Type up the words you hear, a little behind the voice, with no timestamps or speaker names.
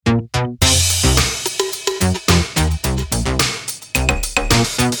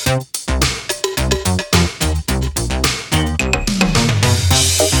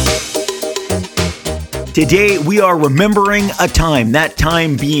Today, we are remembering a time, that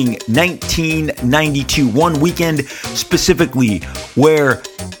time being 1992, one weekend specifically where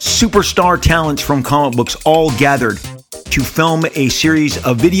superstar talents from comic books all gathered to film a series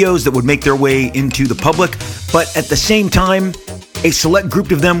of videos that would make their way into the public. But at the same time, a select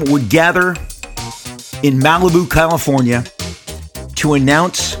group of them would gather in Malibu, California to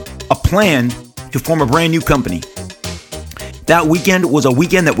announce a plan to form a brand new company. That weekend was a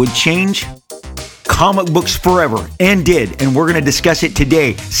weekend that would change comic books forever, and did, and we're going to discuss it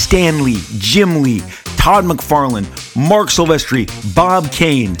today. Stan Lee, Jim Lee, Todd McFarlane, Mark Silvestri, Bob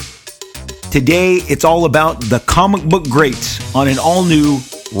Kane. Today, it's all about the comic book greats on an all-new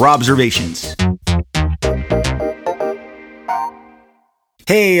Robservations.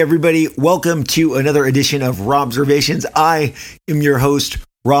 Hey everybody, welcome to another edition of Robservations. I am your host,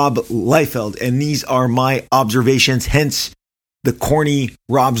 Rob Liefeld, and these are my observations, hence the corny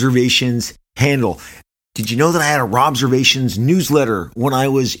Robservations handle. Did you know that I had a Robservations newsletter when I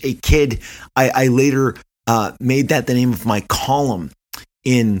was a kid? I later made that the name of my column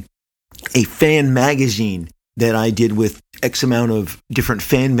in a fan magazine that I did with X amount of different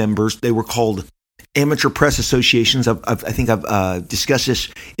fan members. They were called Amateur Press Associations. I think I've discussed this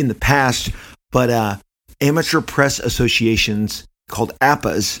in the past, but Amateur Press Associations called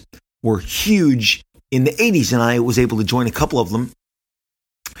APAs were huge in the 80s, and I was able to join a couple of them.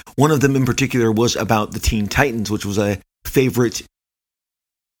 One of them in particular was about the Teen Titans, which was a favorite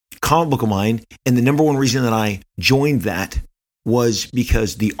comic book of mine. And the number one reason that I joined that was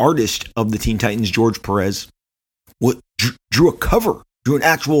because the artist of the Teen Titans, George Perez, drew an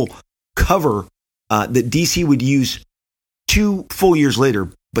actual cover that DC would use 2 full years later.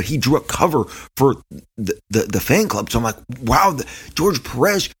 But he drew a cover for the fan club. So I'm like, wow, George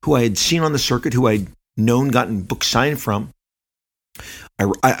Perez, who I had seen on the circuit, who I'd known, gotten books signed from.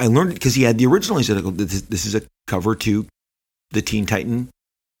 I learned it because he had the original. He said, this is a cover to the Teen Titan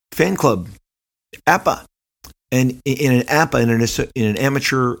fan club, APA. And in an APA, in an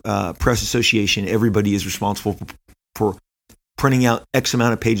amateur press association, everybody is responsible for printing out X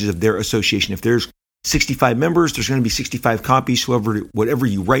amount of pages of their association. If there's 65 members, there's going to be 65 copies. Whatever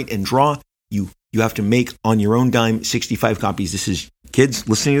you write and draw, you have to make on your own dime 65 copies. This is, kids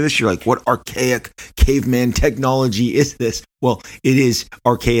listening to this, you're like, what archaic caveman technology is this? Well, it is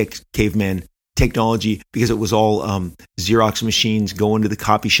archaic caveman technology because it was all Xerox machines going to the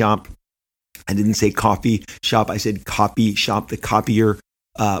copy shop. I didn't say coffee shop. I said copy shop, the copier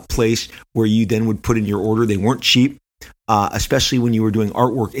place where you then would put in your order. They weren't cheap, especially when you were doing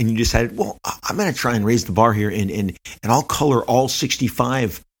artwork and you decided, well, I'm going to try and raise the bar here and I'll color all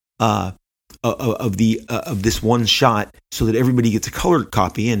 65 of this one shot so that everybody gets a colored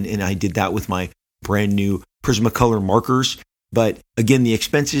copy. And I did that with my brand new Prismacolor markers. But again, the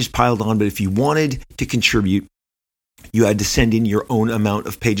expenses piled on. But if you wanted to contribute, you had to send in your own amount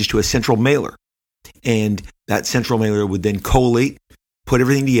of pages to a central mailer. And that central mailer would then collate, put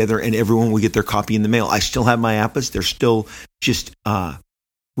everything together, and everyone would get their copy in the mail. I still have my APAs. They're still just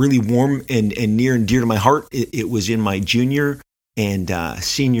really warm and near and dear to my heart. It was in my junior and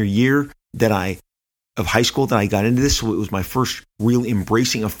senior year of high school that I got into this. So it was my first real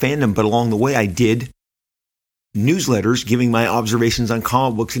embracing of fandom. But along the way, I did newsletters giving my observations on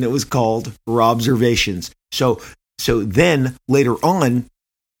comic books, and it was called Robservations. So then later on,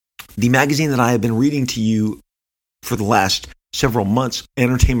 the magazine that I have been reading to you for the last several months,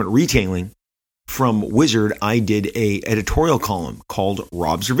 Entertainment Retailing, from Wizard, I did a editorial column called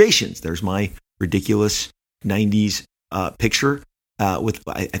Robservations. There's my ridiculous 90s picture with,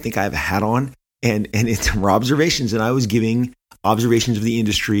 I think I have a hat on, and it's Robservations. And I was giving observations of the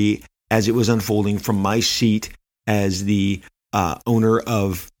industry as it was unfolding from my seat as the owner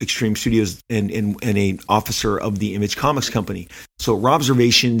of Extreme Studios and an officer of the Image Comics Company. So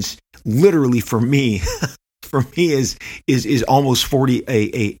Robservations, literally for me is almost 40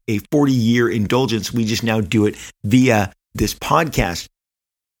 a 40-year indulgence. We just now do it via this podcast.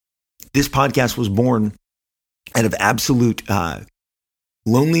 This podcast was born out of absolute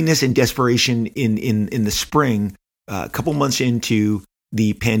loneliness and desperation in the spring, a couple months into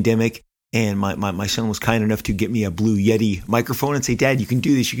the pandemic. And my son was kind enough to get me a Blue Yeti microphone and say, Dad, you can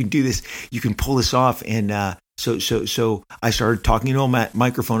do this, you can pull this off. And so I started talking to a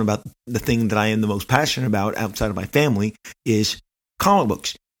microphone about the thing that I am the most passionate about outside of my family is comic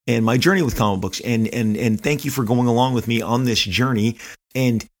books and my journey with comic books. And thank you for going along with me on this journey.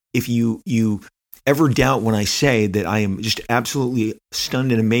 And if you ever doubt when I say that I am just absolutely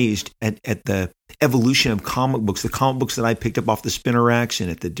stunned and amazed at the evolution of comic books, the comic books that I picked up off the spinner racks and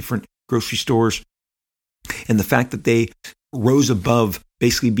at the different grocery stores, and the fact that they rose above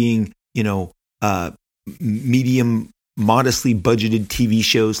basically being, medium, modestly budgeted TV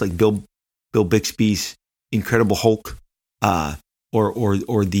shows like Bill Bixby's Incredible Hulk,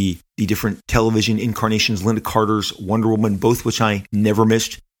 or the different television incarnations, Linda Carter's Wonder Woman, both which I never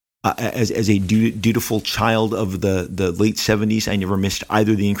missed. As a dutiful child of the late 70s, I never missed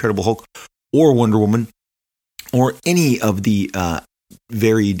either the Incredible Hulk or Wonder Woman, or any of the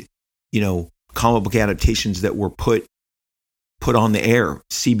varied, comic book adaptations that were put on the air.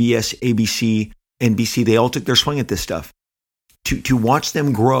 CBS, ABC, NBC, they all took their swing at this stuff. To watch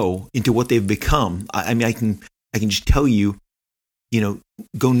them grow into what they've become, I can just tell you,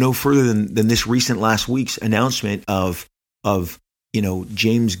 go no further than this recent last week's announcement of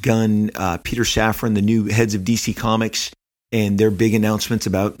James Gunn, Peter Safran, the new heads of DC Comics, and their big announcements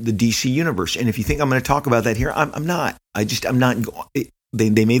about the DC universe. And if you think I'm going to talk about that here, I'm not. I'm not.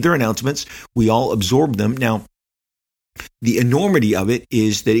 They made their announcements. We all absorbed them. Now, the enormity of it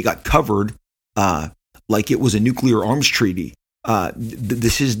is that it got covered like it was a nuclear arms treaty.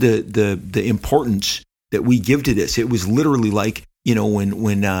 This is the importance that we give to this. It was literally like,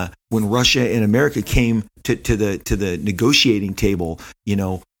 when Russia and America came to the negotiating table,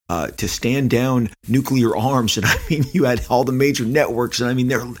 to stand down nuclear arms. And I mean, you had all the major networks, and I mean,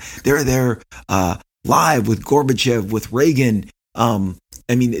 they're there live with Gorbachev, with Reagan. I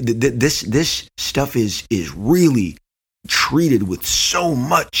mean, this stuff is really treated with so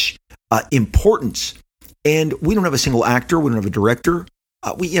much importance. And we don't have a single actor. We don't have a director.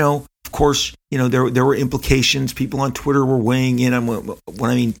 Of course, there were implications. People on Twitter were weighing in on when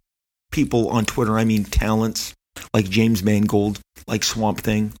I mean people on Twitter, I mean talents like James Mangold, like Swamp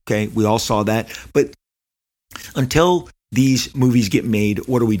Thing. Okay, we all saw that. But until these movies get made,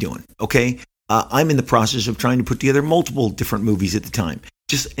 what are we doing? Okay, I'm in the process of trying to put together multiple different movies at the time.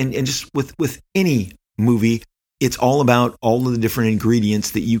 Just with any movie, it's all about all of the different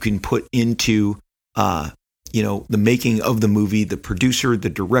ingredients that you can put into the making of the movie, the producer, the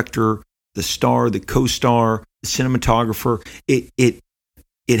director, the star, the co-star, the cinematographer.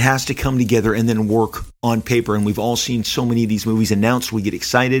 It has to come together and then work on paper. And we've all seen so many of these movies announced. We get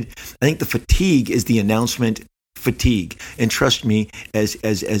excited. I think the fatigue is the announcement fatigue. And trust me, as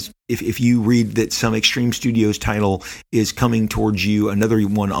if you read that some Extreme Studios title is coming towards you, another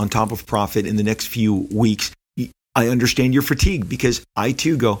one on top of Prophet in the next few weeks, I understand your fatigue, because I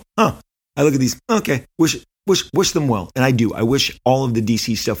too go, I look at these, okay, wish them well. And I do. I wish all of the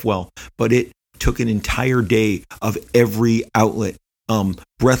DC stuff well. But it took an entire day of every outlet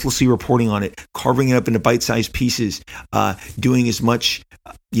breathlessly reporting on it, carving it up into bite-sized pieces, doing as much,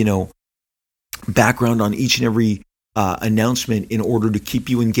 background on each and every announcement in order to keep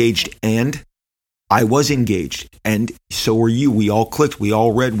you engaged. And I was engaged, and so were you. We all clicked, we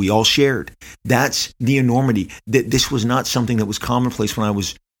all read, we all shared. That's the enormity. This was not something that was commonplace when I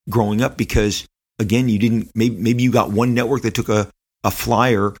was growing up, because again, you didn't. Maybe you got one network that took a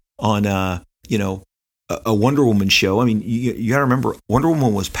flyer on a Wonder Woman show. I mean, you got to remember, Wonder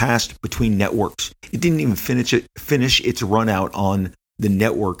Woman was passed between networks. It didn't even finish its run out on the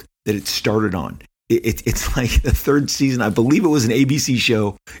network that it started on. It's like the third season. I believe it was an ABC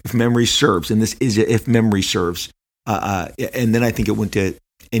show, if memory serves, and this is if memory serves. And then I think it went to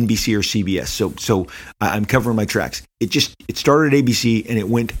NBC or CBS. So I'm covering my tracks. It started at ABC and it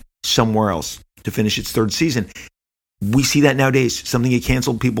went somewhere else to finish its third season. We see that nowadays. Something get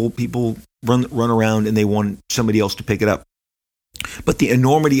canceled, people run around and they want somebody else to pick it up. But the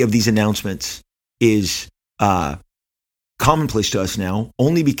enormity of these announcements is commonplace to us now,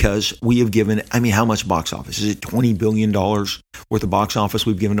 only because we have given, how much box office? Is it $20 billion worth of box office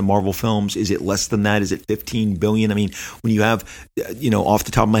we've given to Marvel films? Is it less than that? Is it $15 billion? I mean, when you have, off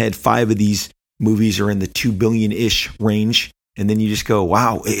the top of my head, 5 of these movies are in the $2 billion-ish range, and then you just go,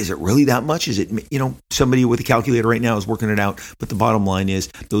 wow, is it really that much? Is it, somebody with a calculator right now is working it out, but the bottom line is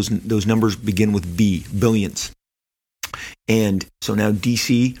those numbers begin with B, billions. And so now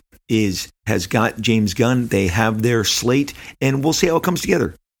DC has got James Gunn. They have their slate, and we'll see how it comes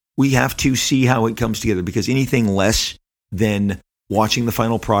together. We have to see how it comes together, because anything less than watching the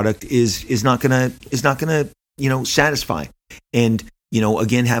final product is not gonna satisfy. And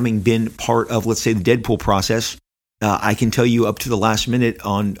again, having been part of, let's say, the Deadpool process, I can tell you up to the last minute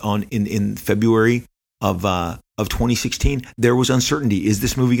in February of 2016, there was uncertainty. Is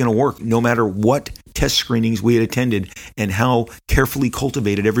this movie going to work? No matter what test screenings we had attended and how carefully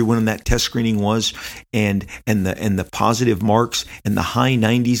cultivated everyone in that test screening was, and the positive marks and the high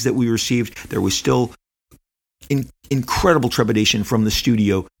 90s that we received, there was still incredible trepidation from the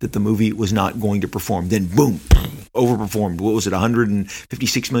studio that the movie was not going to perform. Then boom, overperformed. What was it?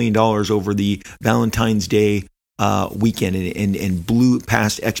 $156 million over the Valentine's Day weekend and blew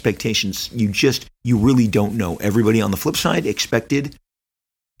past expectations. You really don't know. Everybody on the flip side expected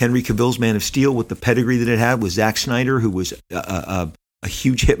Henry Cavill's Man of Steel with the pedigree that it had, with Zack Snyder, who was a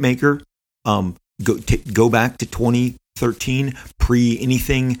huge hit maker. Go back to 2013, pre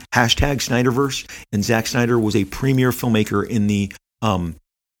anything hashtag Snyderverse, and Zack Snyder was a premier filmmaker in the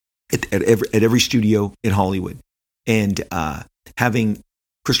at every studio in Hollywood, and having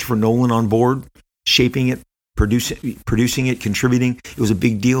Christopher Nolan on board, shaping it, producing it, contributing, it was a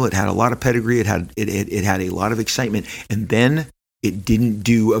big deal. It had a lot of pedigree. It had a lot of excitement, and then it didn't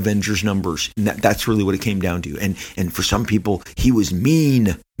do Avengers numbers. And that's really what it came down to. And for some people, he was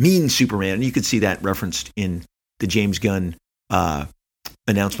mean Superman. And you could see that referenced in the James Gunn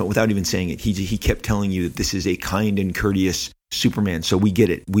announcement without even saying it. He kept telling you that this is a kind and courteous Superman. So we get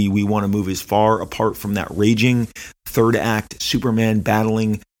it. We want to move as far apart from that raging third act Superman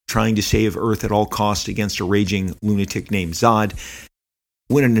battling, trying to save Earth at all costs against a raging lunatic named Zod,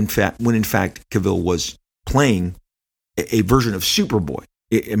 when in fact Cavill was playing a version of Superboy.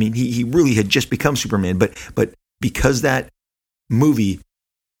 I mean, he really had just become Superman, but because that movie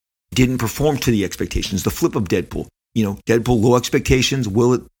didn't perform to the expectations, the flip of Deadpool, Deadpool, low expectations,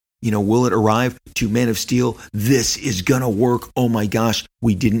 will it arrive? To Man of Steel, this is gonna work. Oh my gosh,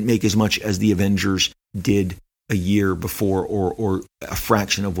 we didn't make as much as the Avengers did a year before, or a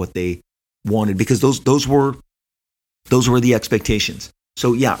fraction of what they wanted, because those were the expectations.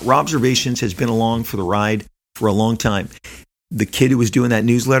 So yeah, Robservations has been along for the ride for a long time. The kid who was doing that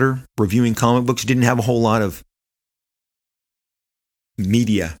newsletter, reviewing comic books, didn't have a whole lot of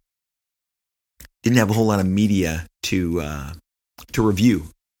media. Didn't have a whole lot of media to review.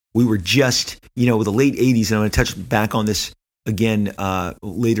 We were just, the late 80s, and I'm going to touch back on this again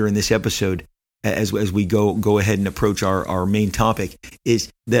later in this episode as we go ahead and approach our main topic,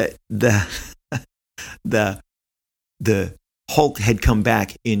 is that the Hulk had come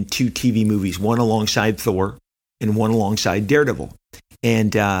back in 2 TV movies, one alongside Thor and one alongside Daredevil.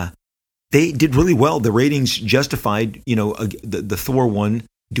 And they did really well. The ratings justified, the Thor one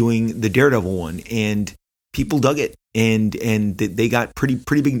doing the Daredevil one, and people dug it. And they got pretty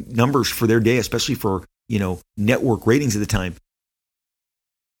big numbers for their day, especially for, network ratings at the time.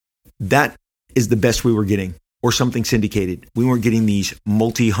 That is the best we were getting, or something syndicated. We weren't getting these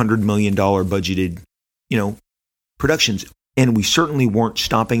multi-$100 million budgeted, productions. And we certainly weren't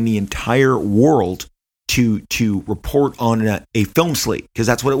stopping the entire world to report on a film slate, because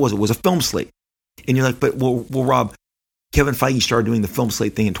that's what it was. It was a film slate. And you're like, but well, Rob, Kevin Feige started doing the film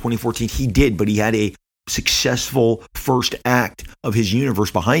slate thing in 2014. He did, but he had a successful first act of his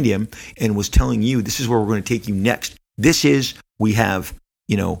universe behind him and was telling you, this is where we're going to take you next. We have,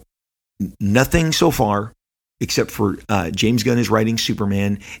 nothing so far except for James Gunn is writing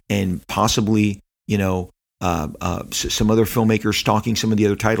Superman, and possibly, some other filmmakers stalking some of the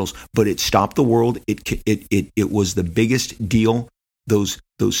other titles, but it stopped the world. It was the biggest deal. Those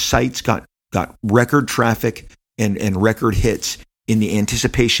sites got record traffic and record hits in the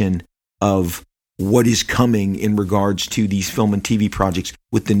anticipation of what is coming in regards to these film and TV projects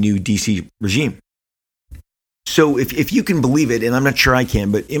with the new DC regime. So if you can believe it, and I'm not sure I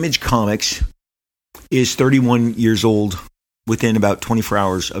can, but Image Comics is 31 years old within about 24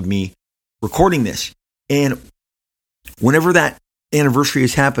 hours of me recording this. And whenever that anniversary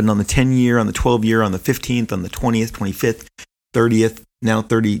has happened, on the 10 year, on the 12 year, on the 15th, on the 20th, 25th, 30th, now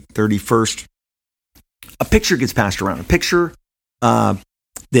 31st, a picture gets passed around. A picture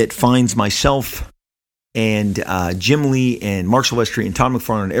that finds myself and Jim Lee and Mark Silvestri and Todd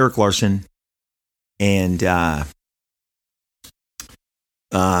McFarlane and Eric Larson and Mark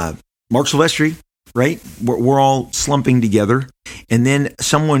Silvestri, right? We're all slumping together. And then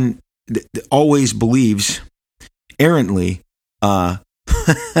someone always believes, errantly, that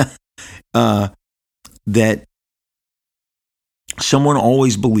someone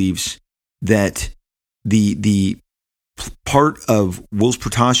always believes that the part of Whilce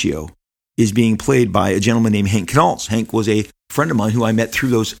Portacio is being played by a gentleman named Hank Knowles. Hank was a friend of mine who I met through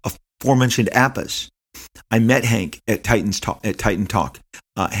those aforementioned APAs. I met Hank at Titan Talk.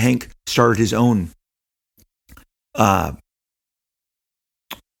 Hank started his own APA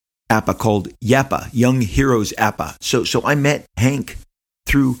called YAPA, Young Heroes APA. So I met Hank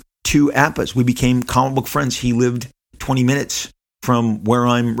through 2 APAs. We became comic book friends. He lived 20 minutes from where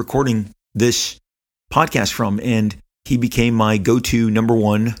I'm recording this podcast from, and he became my go-to number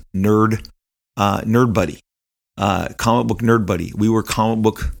 1 nerd buddy, comic book nerd buddy. We were comic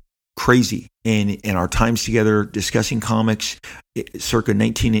book crazy, and our times together discussing comics circa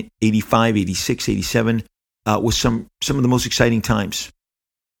 1985, 86, 87 was some of the most exciting times.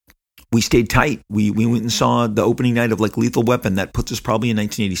 we stayed tight. We went and saw the opening night of like Lethal Weapon. That puts us probably in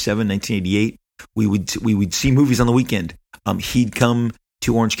 1987, 1988. We would see movies on the weekend. He'd come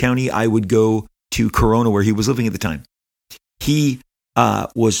to Orange County. I would go to Corona, where he was living at the time. He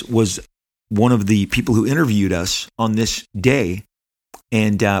was one of the people who interviewed us on this day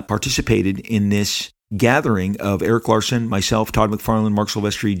and participated in this gathering of Erik Larson, myself, Todd McFarlane, Marc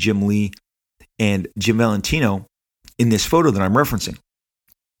Silvestri, Jim Lee, and Jim Valentino in this photo that I'm referencing.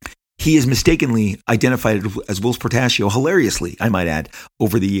 He is mistakenly identified as Whilce Portacio, hilariously, I might add,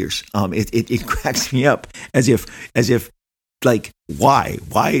 over the years. It cracks me up as if like, why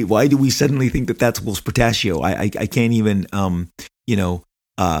do we suddenly think that that's Whilce Portacio? I can't even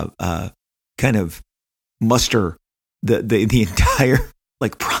kind of muster the entire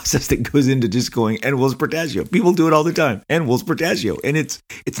like process that goes into just going and Whilce Portacio. People do it all the time, and Whilce Portacio, and it's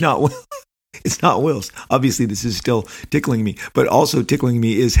not it's not Whilce. Obviously, this is still tickling me, but also tickling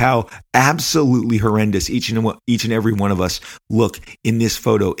me is how absolutely horrendous each and every one of us look in this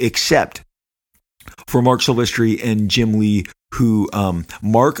photo, except for Marc Silvestri and Jim Lee, who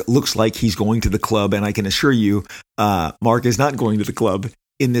Marc looks like he's going to the club, and I can assure you, Marc is not going to the club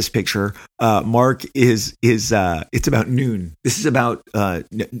in this picture. Marc is it's about noon. This is about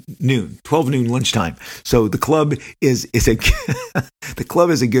noon, 12 noon lunchtime. So the club is the club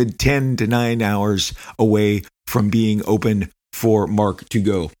is a good 10 to 9 hours away from being open for Marc to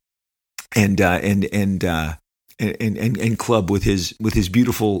go and club with his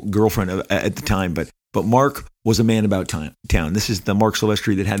beautiful girlfriend at the time. But Marc was a man about town. This is the Marc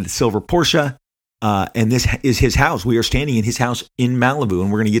Silvestri that had the silver Porsche. And this is his house. We are standing in his house in Malibu,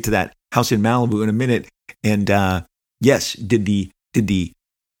 and we're going to get to that house in Malibu in a minute. And yes, did the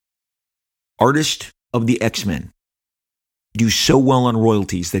artist of the X-Men do so well on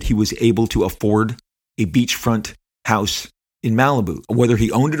royalties that he was able to afford a beachfront house in Malibu? Whether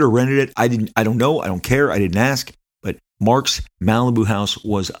he owned it or rented it, I don't know. I don't care. I didn't ask. But Marc's Malibu house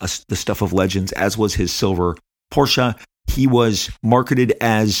was the stuff of legends, as was his silver Porsche. He was marketed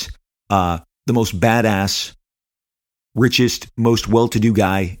as the most badass, richest, most well-to-do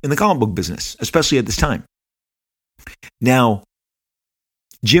guy in the comic book business, especially at this time. Now,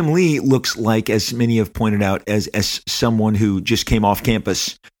 Jim Lee looks like, as many have pointed out, as someone who just came off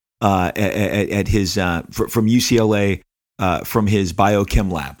campus at his from UCLA from his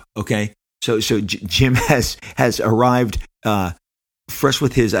biochem lab. Okay, so Jim has arrived fresh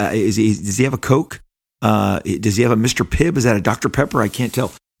with his. Does he have a Coke? Does he have a Mr. Pibb? Is that a Dr. Pepper? I can't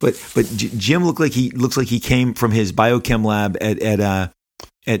tell. But Jim looks like he came from his biochem lab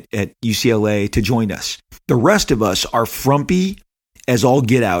at UCLA to join us. The rest of us are frumpy as all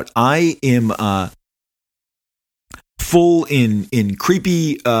get out. I am full in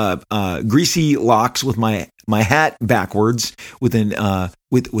creepy greasy locks with my hat backwards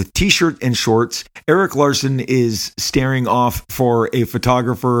with t-shirt and shorts. Erik Larson is staring off for a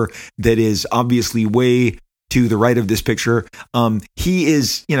photographer that is obviously way to the right of this picture. He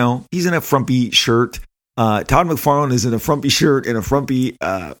is, he's in a frumpy shirt. Todd McFarlane is in a frumpy shirt and a frumpy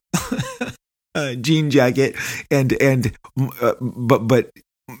jean jacket, but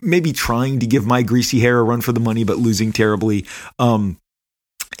maybe trying to give my greasy hair a run for the money, but losing terribly. And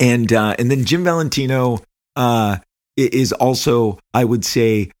then Jim Valentino is also, I would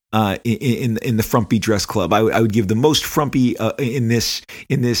say, in the frumpy dress club. I would give the most frumpy in this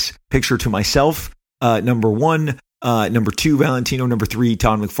picture to myself. Number 1, number 2, Valentino, number 3,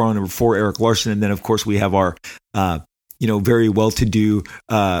 Todd McFarlane, number 4, Erik Larson. And then, of course, we have our, very well-to-do,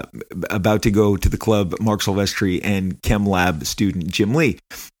 about to go to the club, Marc Silvestri, and Chem Lab student Jim Lee.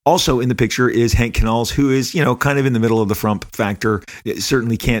 Also in the picture is Hank Canals, who is, kind of in the middle of the frump factor. It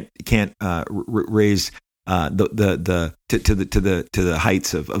certainly can't raise to the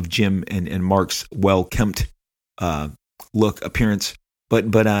heights of Jim and Marc's well-kempt appearance.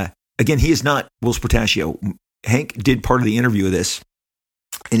 But again, he is not Whilce Portacio. Hank did part of the interview of this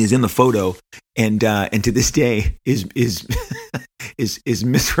and is in the photo, and to this day is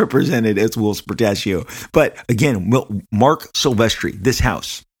misrepresented as Whilce Portacio. But again, Marc Silvestri, this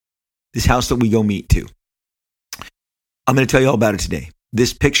house that we go meet to, I'm going to tell you all about it today.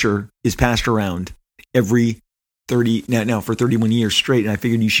 This picture is passed around every 30 now for 31 years straight, and I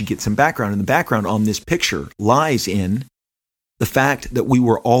figured you should get some background. And the background on this picture lies in the fact that we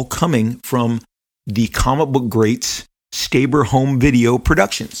were all coming from the comic book greats Staber Home Video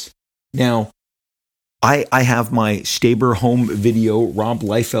Productions. Now, I have my Staber Home Video Rob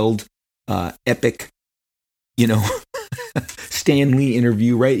Liefeld epic, Stan Lee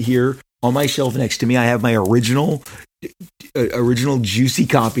interview right here on my shelf next to me. I have my original juicy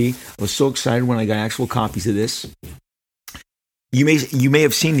copy. I was so excited when I got actual copies of this. You may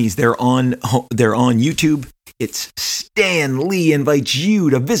have seen these. They're on YouTube. It's Stan Lee invites you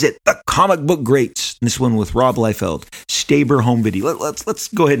to visit the comic book greats. This one with Rob Liefeld, Staber home video. Let's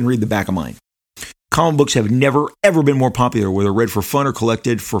go ahead and read the back of mine. Comic books have never ever been more popular, whether read for fun or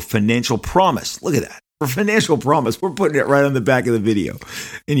collected for financial promise. Look at that. For financial promise, we're putting it right on the back of the video.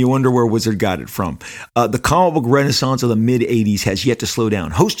 And you wonder where Wizard got it from. The comic book renaissance of the mid-'80s has yet to slow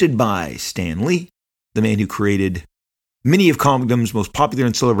down. Hosted by Stan Lee, the man who created many of comicdom's most popular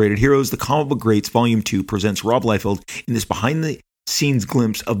and celebrated heroes, The Comic Book Greats Volume 2 presents Rob Liefeld in this behind-the-scenes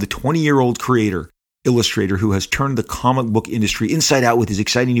glimpse of the 20-year-old illustrator who has turned the comic book industry inside out with his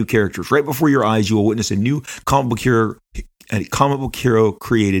exciting new characters. Right before your eyes, you will witness a new comic book hero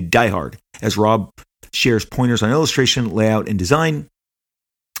created, Die Hard, as Rob shares pointers on illustration, layout, and design.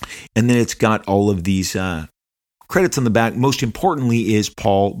 And then it's got all of these credits on the back. Most importantly is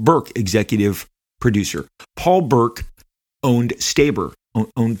Paul Burke, executive producer. Paul Burke owned Staber,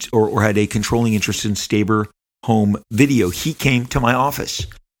 or had a controlling interest in Staber home video. He came to my office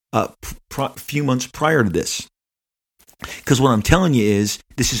a few months prior to this. Because what I'm telling you is,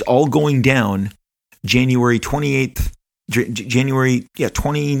 this is all going down January 28th, January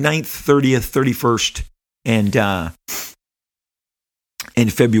 29th, 30th, 31st,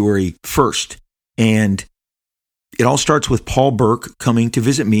 and February 1st. And it all starts with Paul Burke coming to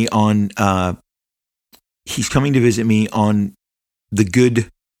visit me on, he's coming to visit me on the good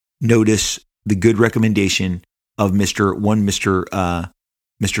notice, the good recommendation of Mr.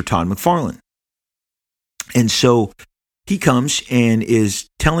 Todd McFarlane. And so he comes and is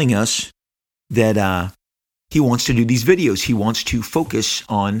telling us that he wants to do these videos. He wants to focus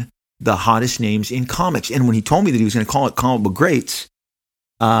on the hottest names in comics. And when he told me that he was going to call it Comic Book Greats,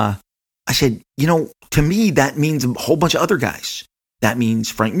 I said, to me, that means a whole bunch of other guys. That means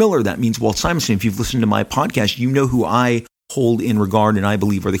Frank Miller. That means Walt Simonson. If you've listened to my podcast, you know who I hold in regard and I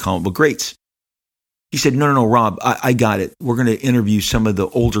believe are the comic book greats. He said, no, Rob, I got it. We're going to interview some of the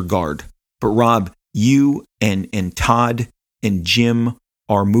older guard. But Rob, you and Todd and Jim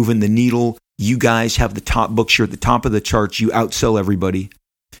are moving the needle. You guys have the top books. You're at the top of the charts. You outsell everybody.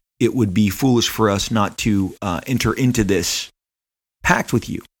 It would be foolish for us not to enter into this pact with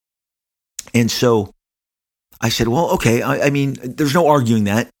you. And so I said, well, okay. I mean, there's no arguing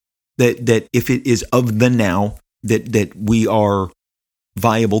that if it is of the now, that we are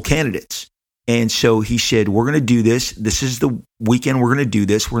viable candidates. And so he said, we're going to do this. This is the weekend we're going to do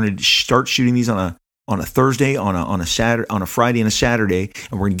this. We're going to start shooting these on a Thursday, on a Saturday, on a Friday and a Saturday,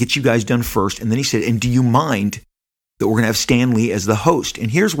 and we're going to get you guys done first. And then he said, and do you mind that we're going to have Stan Lee as the host?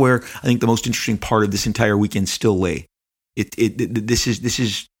 And here's where I think the most interesting part of this entire weekend still lay. This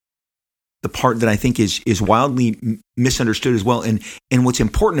is the part that I think is wildly misunderstood as well. And what's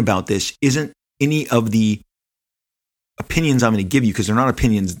important about this isn't any of the opinions I'm going to give you, because they're not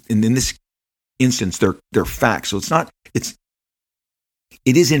opinions. And in this instance, they're facts. So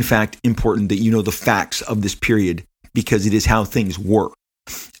it is in fact important that you know the facts of this period, because it is how things were.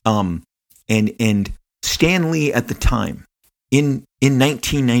 And Stan Lee at the time in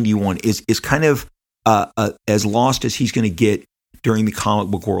 1991 is kind of as lost as he's going to get during the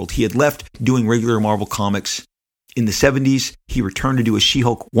comic book world. He had left doing regular Marvel comics in the 70s. He returned to do a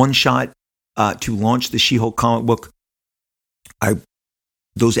She-Hulk one-shot to launch the She-Hulk comic book.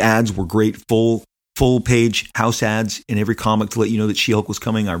 Those ads were great, full page house ads in every comic to let you know that She-Hulk was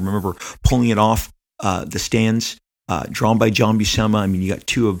coming. I remember pulling it off the stands, drawn by John Buscema. I mean, you got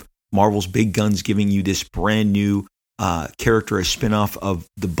two of Marvel's big guns giving you this brand new character, a spinoff of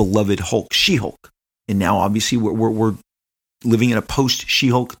the beloved Hulk, She-Hulk. And now, obviously, we're living in a post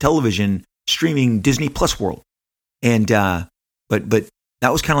She-Hulk television streaming Disney Plus world. And but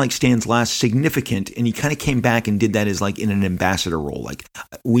that was kind of like Stan's last significant, and he kind of came back and did that as like in an ambassador role. Like,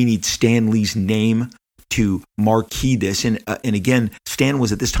 we need Stan Lee's name to marquee this. And again, Stan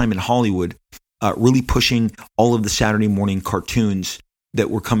was at this time in Hollywood, really pushing all of the Saturday morning cartoons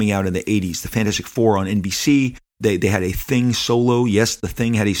that were coming out in the 80s. The Fantastic Four on NBC. They had a Thing solo. Yes, the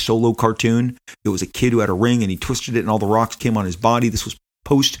Thing had a solo cartoon. It was a kid who had a ring and he twisted it and all the rocks came on his body. This was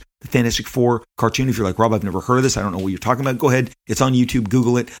post the Fantastic Four cartoon. If you're like, Rob, I've never heard of this, I don't know what you're talking about, go ahead. It's on YouTube.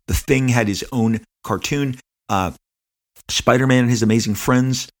 Google it. The Thing had his own cartoon. Spider-Man and His Amazing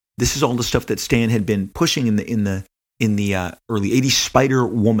Friends. This is all the stuff that Stan had been pushing in the early 80s.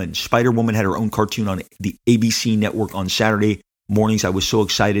 Spider-Woman had her own cartoon on the ABC network on Saturday mornings. I was so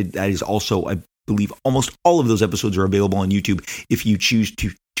excited. That is also, I believe, almost all of those episodes are available on YouTube if you choose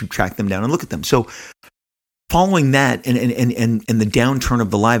to track them down and look at them. So following that and the downturn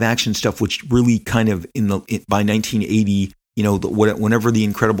of the live action stuff, which really kind of by 1980 whenever the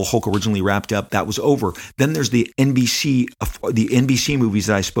Incredible Hulk originally wrapped up, that was over. Then there's the NBC movies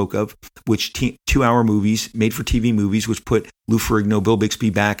that I spoke of, which 2-hour movies, made for TV movies, which put Lou Ferrigno, Bill Bixby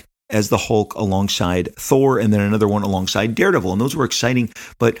back as the Hulk alongside Thor, and then another one alongside Daredevil. And those were exciting,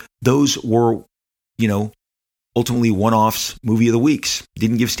 but those were, ultimately one-offs, movie of the weeks.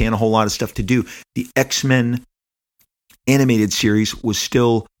 Didn't give Stan a whole lot of stuff to do. The X-Men animated series was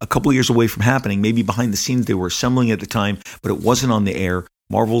still a couple of years away from happening. Maybe behind the scenes they were assembling at the time, but it wasn't on the air.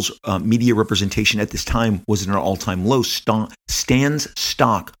 Marvel's media representation at this time was at an all-time low. Stan's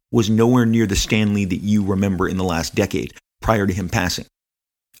stock was nowhere near the Stan Lee that you remember in the last decade prior to him passing.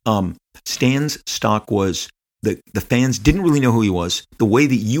 Stan's stock was the fans didn't really know who he was. The way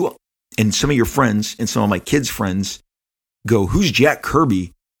that you and some of your friends and some of my kids' friends go, who's Jack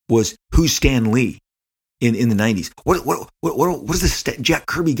Kirby, was who's Stan Lee in the 90s. What is this Jack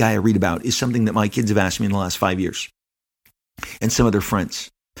Kirby guy I read about is something that my kids have asked me in the last 5 years. And some of their friends.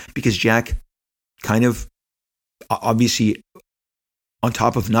 Because Jack kind of, obviously, on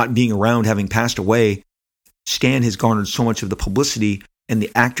top of not being around, having passed away, Stan has garnered so much of the publicity, and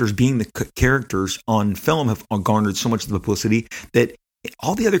the actors being the characters on film have garnered so much of the publicity that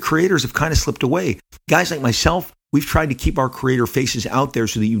all the other creators have kind of slipped away. Guys like myself, we've tried to keep our creator faces out there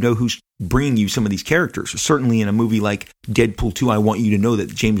so that you know who's bringing you some of these characters. Certainly in a movie like Deadpool 2, I want you to know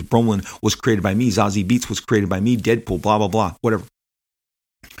that James Brolin was created by me, Zazie Beetz was created by me, Deadpool, blah, blah, blah, whatever.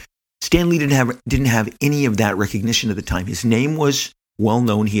 Stan Lee didn't have any of that recognition at the time. His name was well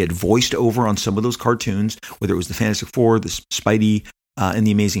known. He had voiced over on some of those cartoons, whether it was the Fantastic Four, the Spidey, and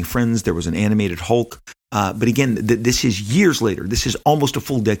the Amazing Friends. There was an animated Hulk. But again, this is years later. This is almost a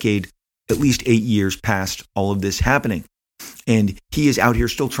full decade, at least 8 years past all of this happening. And he is out here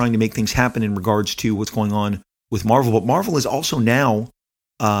still trying to make things happen in regards to what's going on with Marvel. But Marvel is also now,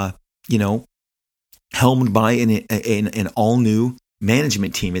 helmed by an all-new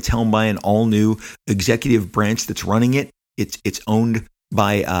management team. It's helmed by an all-new executive branch that's running it. It's owned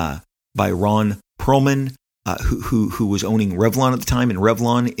by Ron Perlman, who was owning Revlon at the time. And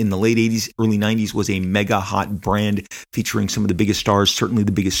Revlon in the late 80s, early 90s was a mega hot brand featuring some of the biggest stars, certainly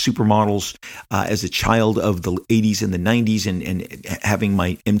the biggest supermodels. As a child of the 80s and the 90s and having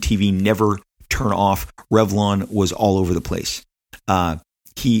my MTV never turn off, Revlon was all over the place.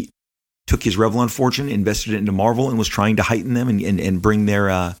 He took his Revlon fortune, invested it into Marvel, and was trying to heighten them and bring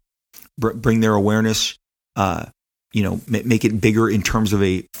their awareness, make it bigger in terms of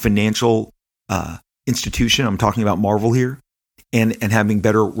a financial institution. I'm talking about Marvel here, and having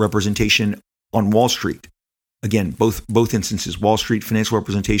better representation on Wall Street. Again, both instances, Wall Street, financial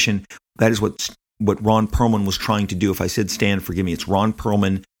representation. That is what Ron Perlman was trying to do. If I said Stan, forgive me. It's Ron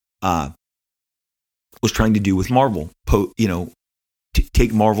Perlman was trying to do with Marvel.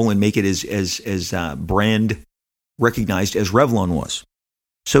 Take Marvel and make it as brand recognized as Revlon was.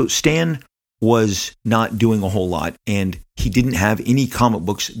 So Stan was not doing a whole lot, and he didn't have any comic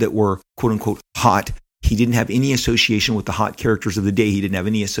books that were quote unquote hot. He didn't have any association with the hot characters of the day. He didn't have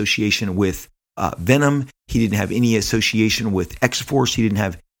any association with Venom. He didn't have any association with X-Force. He didn't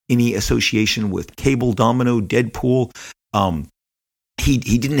have any association with Cable, Domino, Deadpool. He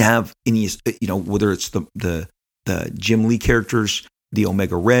didn't have any, whether it's the Jim Lee characters, the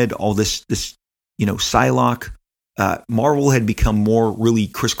Omega Red, all this Psylocke. Marvel had become more really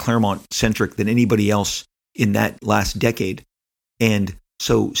Chris Claremont centric than anybody else in that last decade. And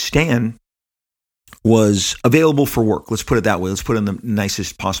so Stan was available for work. Let's put it that way. Let's put it in the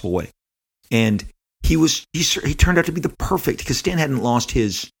nicest possible way. And he turned out to be the perfect, because Stan hadn't lost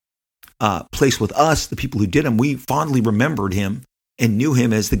his place with us, the people who did him. We fondly remembered him and knew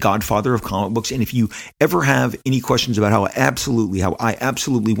him as the godfather of comic books. And if you ever have any questions about how I absolutely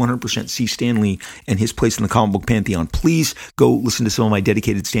 100% see Stan Lee and his place in the comic book pantheon, please go listen to some of my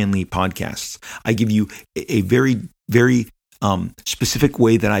dedicated Stan Lee podcasts. I give you a very, very specific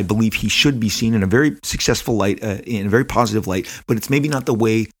way that I believe he should be seen in a very successful light, in a very positive light, but it's maybe not the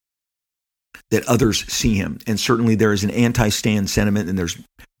way that others see him. And certainly there is an anti-Stan sentiment, and there's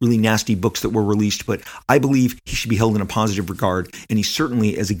really nasty books that were released, but I believe he should be held in a positive regard. And he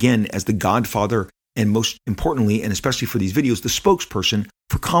certainly, as the godfather, and most importantly, and especially for these videos, the spokesperson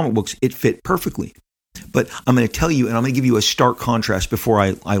for comic books, it fit perfectly. But I'm going to tell you, and I'm going to give you a stark contrast before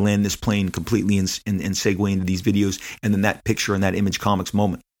I land this plane completely and segue into these videos, and then that picture and that Image Comics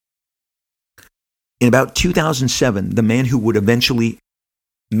moment. In about 2007, the man who would eventually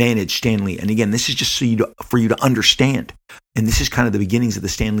manage Stan Lee, and again, this is just for you to understand, and this is kind of the beginnings of the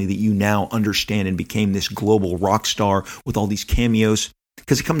Stan Lee that you now understand and became this global rock star with all these cameos,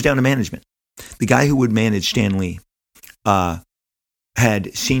 because it comes down to management. The guy who would manage Stan Lee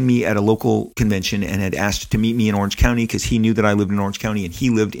had seen me at a local convention and had asked to meet me in Orange County because he knew that I lived in Orange County and he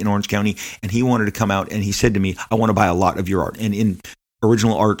lived in Orange County, and he wanted to come out, and he said to me, I want to buy a lot of your art. And in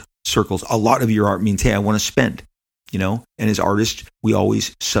original art circles, a lot of your art means, hey, I want to spend, and as artists, we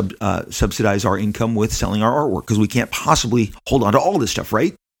always subsidize our income with selling our artwork because we can't possibly hold on to all this stuff,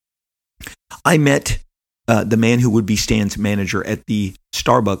 right? I met the man who would be Stan's manager at the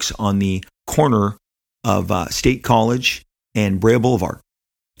Starbucks on the corner of State College and Brea Boulevard,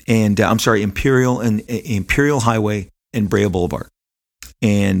 and Imperial Highway and Brea Boulevard.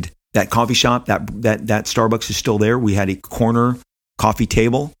 And that coffee shop, that Starbucks is still there. We had a corner coffee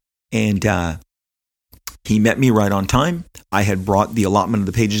table, and he met me right on time. I had brought the allotment of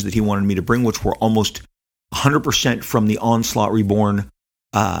the pages that he wanted me to bring, which were almost 100% from the Onslaught Reborn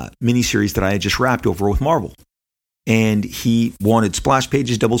miniseries that I had just wrapped over with Marvel. And he wanted splash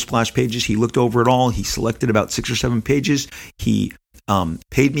pages, double splash pages. He looked over it all. He selected about 6 or 7 pages. He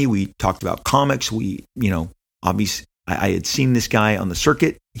paid me. We talked about comics. Obviously, I had seen this guy on the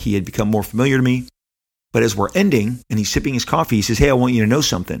circuit. He had become more familiar to me. But as we're ending and he's sipping his coffee, he says, hey, I want you to know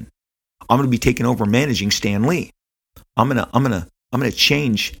something. I'm going to be taking over managing Stan Lee. I'm going to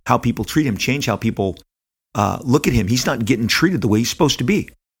change how people treat him, change how people look at him. He's not getting treated the way he's supposed to be,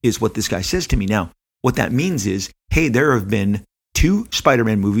 is what this guy says to me. Now, what that means is, hey, there have been 2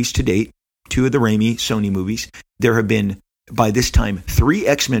 Spider-Man movies to date, 2 of the Raimi Sony movies. There have been, by this time, 3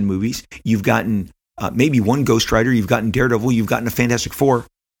 X-Men movies. You've gotten maybe 1 Ghost Rider. You've gotten Daredevil. You've gotten a Fantastic Four.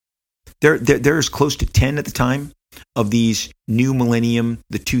 There's close to 10 at the time of these new millennium,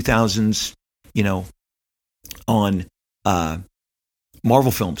 the 2000s, on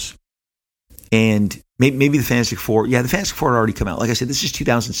Marvel films. And maybe the Fantastic Four. Yeah, the Fantastic Four had already come out. Like I said, this is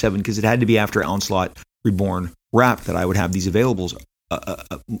 2007 because it had to be after Onslaught Reborn wrapped that I would have these available.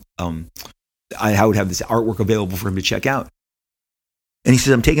 I would have this artwork available for him to check out. And he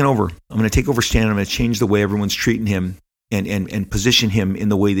says, I'm taking over. I'm going to take over Stan. I'm going to change the way everyone's treating him and position him in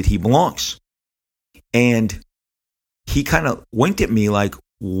the way that he belongs. And he kind of winked at me like,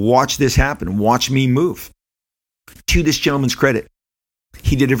 watch this happen. Watch me move. To this gentleman's credit,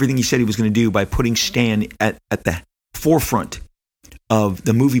 he did everything he said he was going to do by putting Stan at the forefront of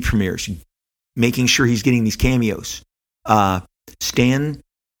the movie premieres, making sure he's getting these cameos. Stan,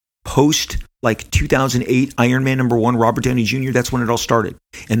 post like 2008 Iron Man #1, Robert Downey Jr., that's when it all started.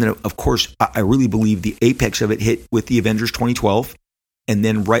 And then, of course, I really believe the apex of it hit with the Avengers 2012. And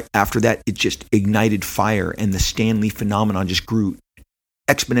then right after that, it just ignited fire, and the Stan Lee phenomenon just grew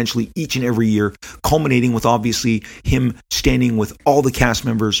exponentially each and every year, culminating with obviously him standing with all the cast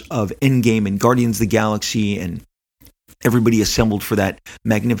members of Endgame and Guardians of the Galaxy, and everybody assembled for that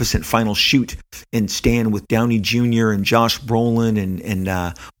magnificent final shoot, and Stan with Downey Jr. and Josh Brolin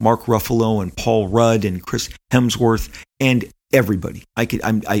and Mark Ruffalo and Paul Rudd and Chris Hemsworth and everybody.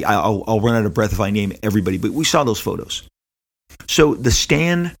 I'll run out of breath if I name everybody, but we saw those photos. So the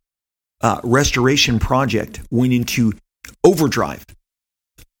Stan restoration project went into overdrive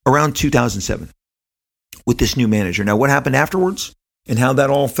around 2007 with this new manager. Now, what happened afterwards and how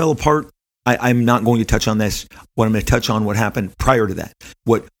that all fell apart, I'm not going to touch on this. What I'm going to touch on what happened prior to that,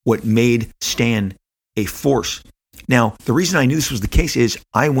 what made Stan a force. Now, the reason I knew this was the case is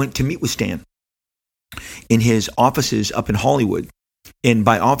I went to meet with Stan in his offices up in Hollywood. And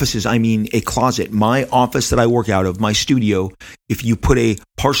by offices, I mean a closet. My office that I work out of, my studio, if you put a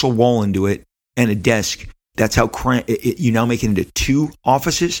partial wall into it and a desk, that's how you now make it into 2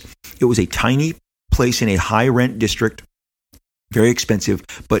 offices. It was a tiny place in a high rent district, very expensive.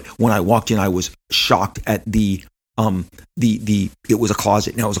 But when I walked in, I was shocked at it was a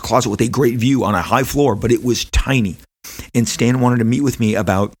closet. Now, it was a closet with a great view on a high floor, but it was tiny. And Stan wanted to meet with me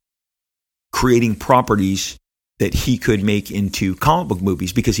about creating properties that he could make into comic book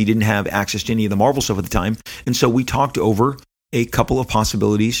movies because he didn't have access to any of the Marvel stuff at the time. And so we talked over a couple of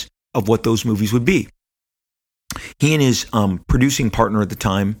possibilities of what those movies would be. He and his producing partner at the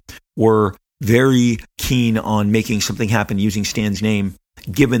time were very keen on making something happen using Stan's name,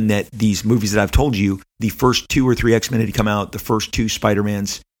 given that these movies that I've told you, the first 2 or 3 X-Men had come out, the first 2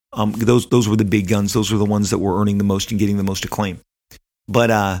 Spider-Mans, those were the big guns. Those were the ones that were earning the most and getting the most acclaim.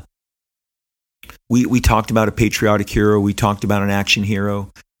 But we talked about a patriotic hero. We talked about an action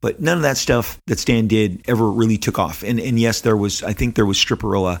hero. But none of that stuff that Stan did ever really took off. And yes, I think there was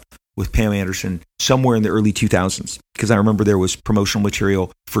Stripperella with Pam Anderson somewhere in the early 2000s, because I remember there was promotional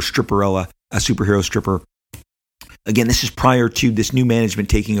material for Stripperella, a superhero stripper. Again, this is prior to this new management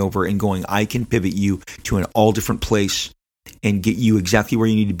taking over and going, I can pivot you to an all different place and get you exactly where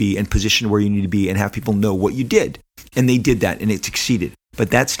you need to be and position where you need to be and have people know what you did. And they did that, and it succeeded.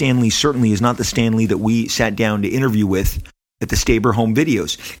 But that Stan Lee certainly is not the Stan Lee that we sat down to interview with at the Staber home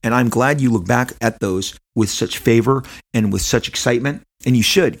videos. And I'm glad you look back at those with such favor and with such excitement. And you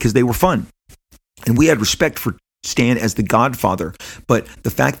should, because they were fun. And we had respect for Stan as the godfather. But the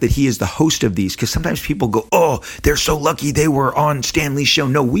fact that he is the host of these, because sometimes people go, oh, they're so lucky they were on Stan Lee's show.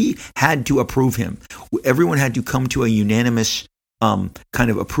 No, we had to approve him. Everyone had to come to a unanimous kind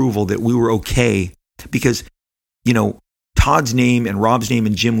of approval that we were okay, because, Todd's name and Rob's name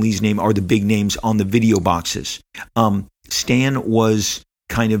and Jim Lee's name are the big names on the video boxes. Stan was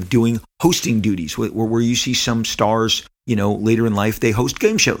kind of doing hosting duties where you see some stars, later in life, they host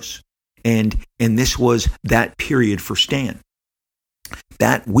game shows. And this was that period for Stan.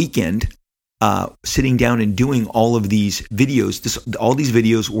 That weekend, sitting down and doing all of these videos, all these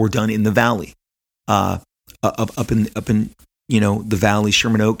videos were done in the Valley, up in the Valley,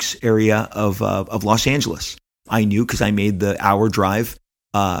 Sherman Oaks area of Los Angeles. I knew because I made the hour drive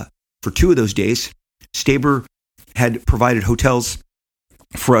for 2 of those days. Staber had provided hotels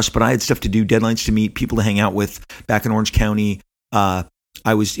for us, but I had stuff to do, deadlines to meet, people to hang out with back in Orange County.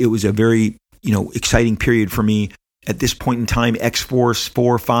 It was a very, exciting period for me at this point in time. X-Force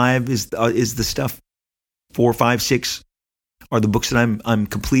 4, 5 is the stuff. 4, 5, 6 are the books that I'm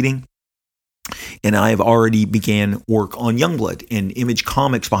completing. And I have already began work on Youngblood, and Image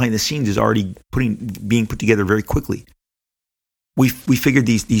Comics behind the scenes is already being put together very quickly. We figured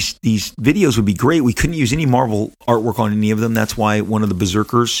these videos would be great. We couldn't use any Marvel artwork on any of them. That's why one of the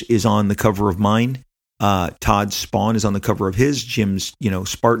Berserkers is on the cover of mine. Todd's Spawn is on the cover of his. Jim's,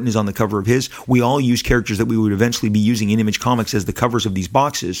 Spartan is on the cover of his. We all use characters that we would eventually be using in Image Comics as the covers of these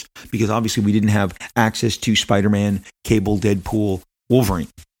boxes, because obviously we didn't have access to Spider-Man, Cable, Deadpool, Wolverine.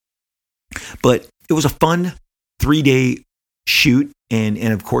 But it was a fun 3-day shoot. And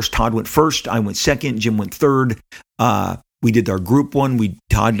of course, Todd went first. I went second. Jim went third. We did our group one.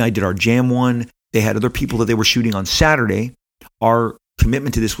 Todd and I did our jam one. They had other people that they were shooting on Saturday. Our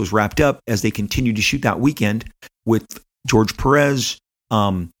commitment to this was wrapped up as they continued to shoot that weekend with George Perez.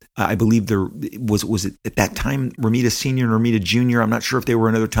 I believe there was it at that time Romita Sr. and Romita Jr. I'm not sure if they were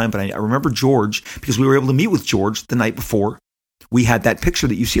another time, but I remember George because we were able to meet with George the night before. We had that picture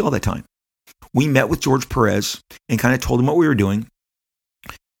that you see all the time. We met with George Perez and kind of told him what we were doing.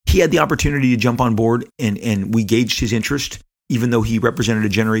 He had the opportunity to jump on board, and we gauged his interest, even though he represented a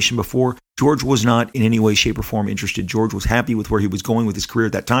generation before. George was not in any way, shape, or form interested. George was happy with where he was going with his career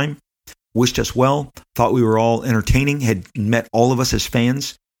at that time, wished us well, thought we were all entertaining, had met all of us as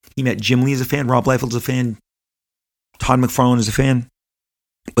fans. He met Jim Lee as a fan, Rob Liefeld as a fan, Todd McFarlane as a fan.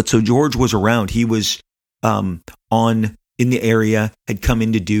 But so George was around. He was in the area, had come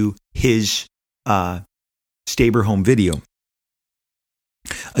in to do his Staber home video.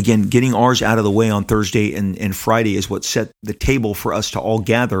 Again, getting ours out of the way on Thursday and Friday is what set the table for us to all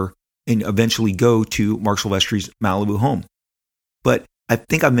gather and eventually go to Mark Silvestri's Malibu home. But I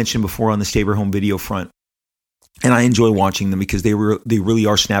think I've mentioned before on the Staber home video front, and I enjoy watching them because they really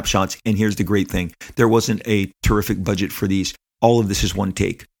are snapshots. And here's the great thing. There wasn't a terrific budget for these. All of this is one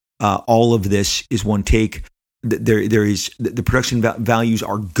take. All of this is one take. There is the production values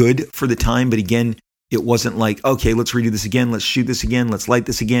are good for the time, but again, it wasn't like, okay, let's redo this again, let's shoot this again, let's light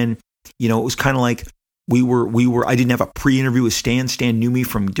this again. It was kind of like we were. I didn't have a pre-interview with Stan. Stan knew me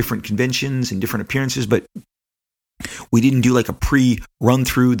from different conventions and different appearances, but we didn't do like a pre-run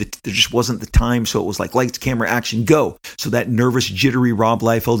through. There just wasn't the time, so it was like lights, camera, action, go. So that nervous, jittery Rob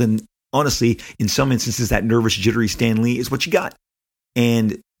Liefeld, and honestly, in some instances, that nervous, jittery Stan Lee is what you got.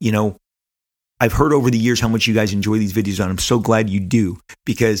 And I've heard over the years how much you guys enjoy these videos, and I'm so glad you do,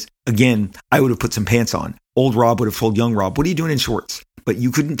 because again, I would have put some pants on. Old Rob would have told young Rob, what are you doing in shorts? But you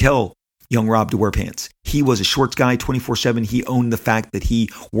couldn't tell young Rob to wear pants. He was a shorts guy 24/7. He owned the fact that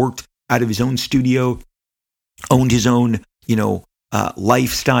he worked out of his own studio, owned his own,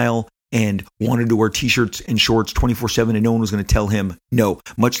 lifestyle, and wanted to wear t-shirts and shorts 24/7, and no one was going to tell him no.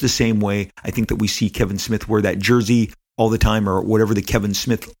 Much the same way I think that we see Kevin Smith wear that jersey all the time, or whatever the Kevin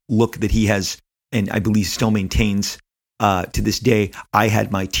Smith look that he has, and I believe still maintains to this day. I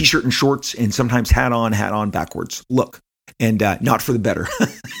had my t-shirt and shorts, and sometimes hat on backwards look, and not for the better.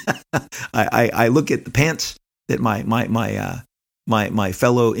 I look at the pants that my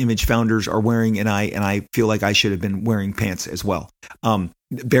fellow Image founders are wearing, and I feel like I should have been wearing pants as well.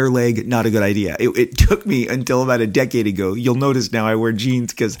 Bare leg, not a good idea. It took me until about a decade ago. You'll notice now I wear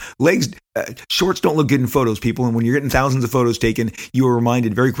jeans because shorts don't look good in photos, people. And when you're getting thousands of photos taken, you are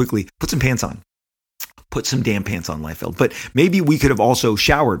reminded very quickly, put some pants on. Put some damn pants on, Liefeld. But maybe we could have also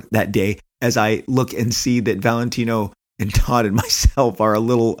showered that day, as I look and see that Valentino and Todd and myself are a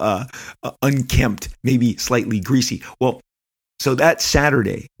little unkempt, maybe slightly greasy. Well, so that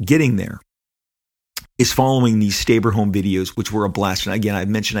Saturday, getting there, is following these Stay Home videos, which were a blast. And again, I've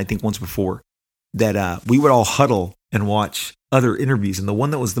mentioned, I think once before, that we would all huddle and watch other interviews. And the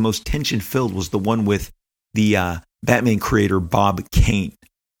one that was the most tension-filled was the one with the Batman creator, Bob Kane.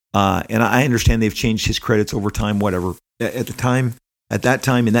 And I understand they've changed his credits over time, whatever. At that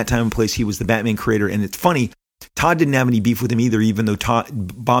time, in that time and place, he was the Batman creator. And it's funny, Todd didn't have any beef with him either, even though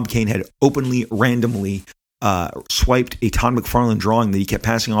Bob Kane had openly, randomly swiped a Todd McFarlane drawing that he kept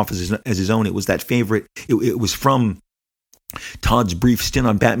passing off as his own. It was that favorite. It was from Todd's brief stint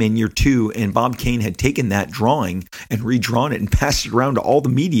on Batman Year 2, and Bob Kane had taken that drawing and redrawn it and passed it around to all the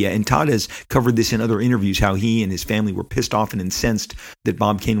media. And Todd has covered this in other interviews, how he and his family were pissed off and incensed that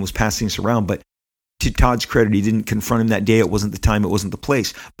Bob Kane was passing this around. But to Todd's credit, he didn't confront him that day. It wasn't the time. It wasn't the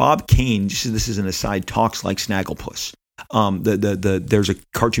place. Bob Kane, just this is an aside, talks like Snagglepuss. There's a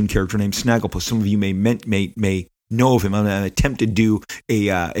cartoon character named Snagglepuss. Some of you may know of him. I'm going to attempt to do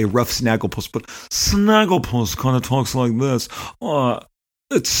a rough Snagglepuss, but Snagglepuss kind of talks like this.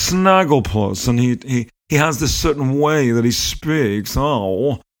 It's Snagglepuss, and he has this certain way that he speaks.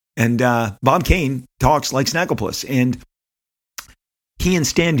 And Bob Kane talks like Snagglepuss, and he and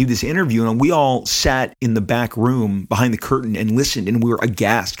Stan do this interview, and we all sat in the back room behind the curtain and listened, and we were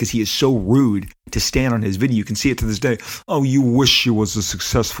aghast because he is so rude to Stan on his video. You can see it to this day. Oh, you wish you was as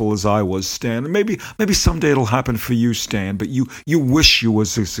successful as I was, Stan. Maybe someday it'll happen for you, Stan, but you wish you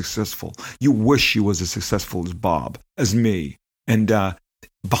was as successful. You wish you was as successful as Bob, as me. And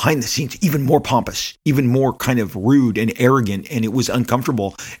behind the scenes, even more pompous, even more kind of rude and arrogant, and it was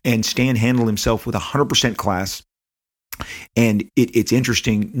uncomfortable. And Stan handled himself with 100% class. And it's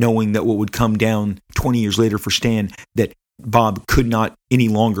interesting knowing that what would come down 20 years later for Stan, that Bob could not any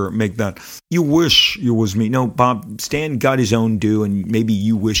longer make that, you wish you was me. No, Stan got his own due, and maybe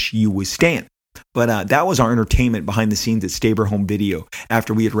you wish you was Stan. But that was our entertainment behind the scenes at Stay Home Video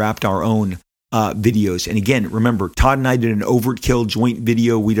after we had wrapped our own videos. And again, remember, Todd and I did an Overkill joint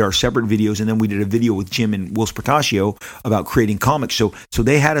video. We did our separate videos, and then we did a video with Jim and Will Spartaccio about creating comics. So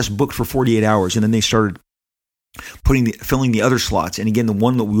they had us booked for 48 hours, and then they started filling the other slots. And again, the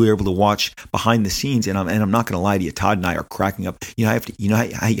one that we were able to watch behind the scenes, and I'm not going to lie to you, Todd and I are cracking up. You know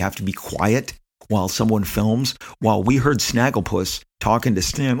how you have to be quiet while someone films. While we heard Snagglepuss talking to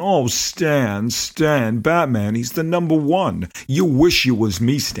Stan, oh, Stan, Batman, he's the number one. You wish you was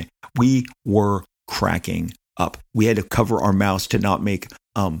me, Stan. We were cracking up. We had to cover our mouths to not make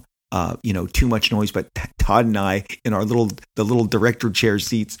too much noise. But Todd and I, in our little director chair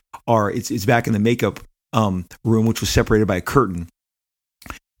seats, it's back in the makeup room, which was separated by a curtain.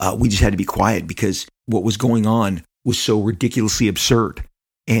 We just had to be quiet because what was going on was so ridiculously absurd.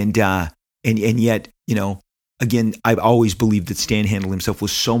 And yet, again, I've always believed that Stan handled himself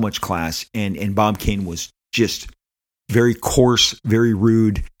with so much class, and Bob Kane was just very coarse, very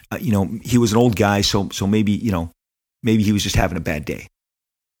rude. He was an old guy, so maybe he was just having a bad day.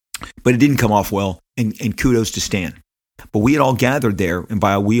 But it didn't come off well, and kudos to Stan. But we had all gathered there, and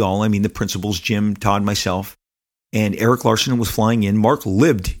by we all, I mean the principals, Jim, Todd, myself, and Eric Larson was flying in. Mark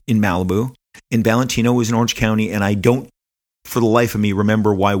lived in Malibu, and Valentino was in Orange County, and I don't, for the life of me,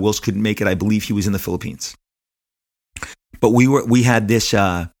 remember why Wills couldn't make it. I believe he was in the Philippines. But we had this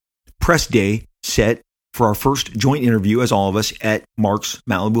press day set for our first joint interview, as all of us, at Mark's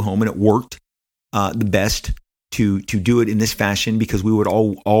Malibu home, and it worked the best to do it in this fashion because we would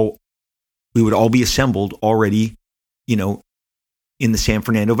all be assembled already, in the San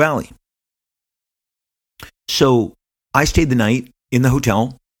Fernando Valley. So I stayed the night in the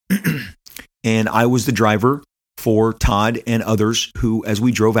hotel, and I was the driver for Todd and others who, as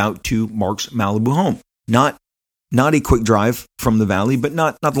we drove out to Mark's Malibu home. Not a quick drive from the valley, but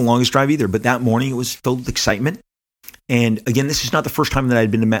not the longest drive either. But that morning it was filled with excitement. And again, this is not the first time that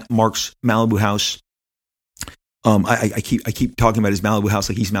I'd been to Mark's Malibu house. I keep talking about his Malibu house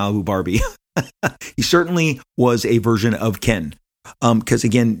like he's Malibu Barbie. He certainly was a version of Ken. Because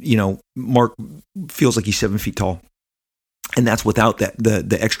again, Mark feels like he's 7 feet tall. And that's without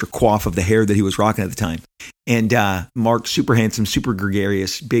the extra coif of the hair that he was rocking at the time. And Mark, super handsome, super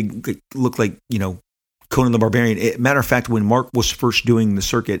gregarious, big, looked like, Conan the Barbarian. Matter of fact, when Mark was first doing the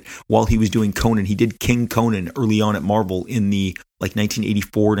circuit, while he was doing Conan, he did King Conan early on at Marvel in the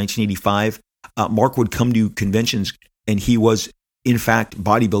 1984, 1985. Mark would come to conventions, and he was, in fact,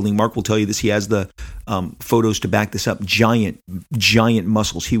 bodybuilding. Mark will tell you this. He has the photos to back this up. Giant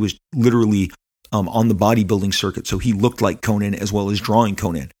muscles. He was literally on the bodybuilding circuit, so he looked like Conan as well as drawing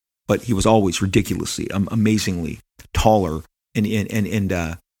Conan. But he was always ridiculously, amazingly taller, and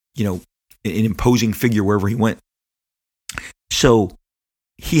an imposing figure wherever he went. So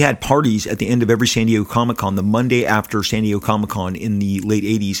he had parties at the end of every San Diego Comic-Con. The Monday after San Diego Comic-Con in the late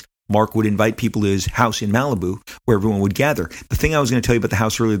 80s, Mark would invite people to his house in Malibu where everyone would gather. The thing I was going to tell you about the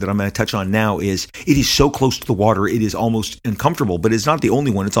house earlier that I'm going to touch on now is it is so close to the water, it is almost uncomfortable, but it's not the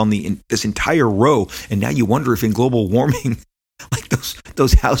only one. It's on this entire row. And now you wonder if in global warming, like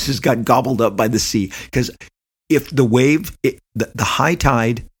those houses got gobbled up by the sea. Because if the wave, the high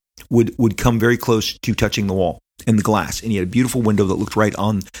tide would come very close to touching the wall and the glass. And you had a beautiful window that looked right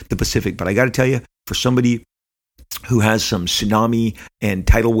on the Pacific. But I got to tell you, for somebody who has some tsunami and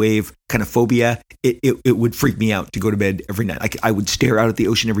tidal wave kind of phobia, it would freak me out to go to bed every night. I would stare out at the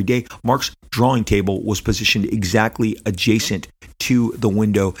ocean every day. Mark's drawing table was positioned exactly adjacent to the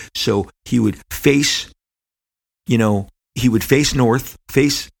window. So he would face north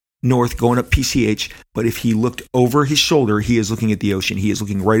going up PCH. But if he looked over his shoulder, he is looking at the ocean. He is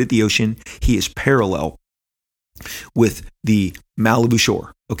looking right at the ocean. He is parallel with the Malibu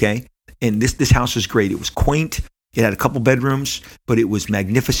shore. Okay. And this house was great. It was quaint. It had a couple bedrooms, but it was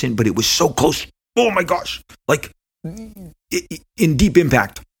magnificent. But it was so close. Oh my gosh! Like in Deep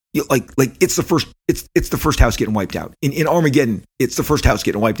Impact, like it's the first house getting wiped out. In Armageddon, it's the first house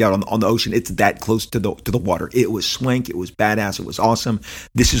getting wiped out on the ocean. It's that close to the water. It was swank. It was badass. It was awesome.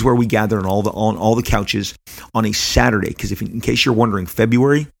 This is where we gathered on all the couches on a Saturday. Because in case you're wondering,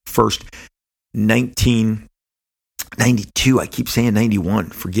 February 1st, 1992. I keep saying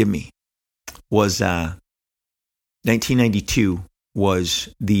 91. Forgive me. Was 1992 was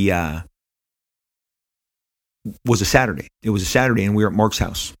a Saturday. It was a Saturday, and we were at Mark's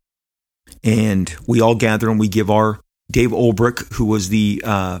house, and we all gather and we give our Dave Olbrich, who was the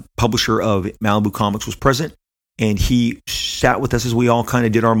publisher of Malibu Comics, was present, and he sat with us as we all kind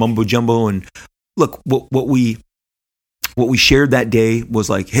of did our mumbo jumbo. And look, what we shared that day was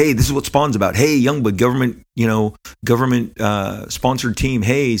like, hey, this is what Spawn's about. Hey, Youngblood, government sponsored team.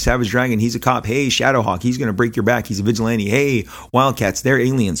 Hey, Savage Dragon, he's a cop. Hey, Shadowhawk, he's going to break your back. He's a vigilante. Hey, Wildcats, they're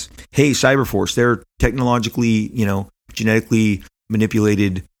aliens. Hey, Cyberforce, they're technologically, genetically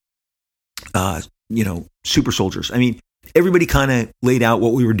manipulated, super soldiers. I mean, everybody kind of laid out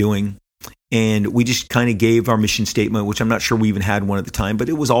what we were doing. And we just kind of gave our mission statement, which I'm not sure we even had one at the time, but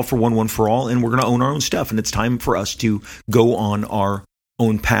it was all for one for all. And we're going to own our own stuff. And it's time for us to go on our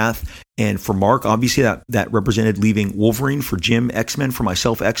own path. And for Mark, obviously that represented leaving Wolverine, for Jim, X-Men, for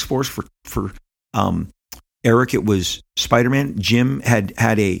myself, X-Force, for Eric, it was Spider-Man. Jim had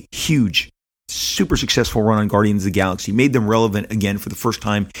a huge, super successful run on Guardians of the Galaxy, made them relevant again for the first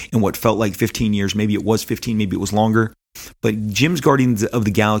time in what felt like 15 years. Maybe it was 15, maybe it was longer. But Jim's Guardians of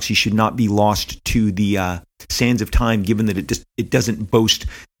the Galaxy should not be lost to the sands of time, given that it doesn't boast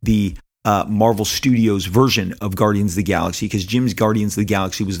the Marvel Studios version of Guardians of the Galaxy, because Jim's Guardians of the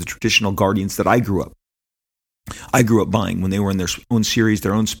Galaxy was the traditional Guardians that I grew up buying when they were in their own series,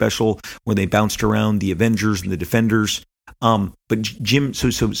 their own special, where they bounced around the Avengers and the Defenders. But Jim,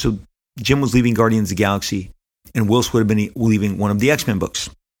 so Jim was leaving Guardians of the Galaxy, and Willis would have been leaving one of the X-Men books.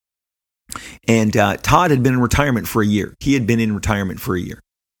 And Todd had been in retirement for a year. He had been in retirement for a year.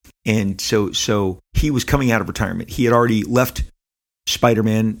 And so he was coming out of retirement. He had already left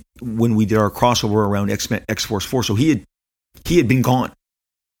Spider-Man when we did our crossover around X-Men, X-Force 4. So he had been gone.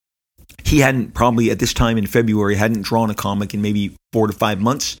 He hadn't probably at this time in February hadn't drawn a comic in maybe 4 to 5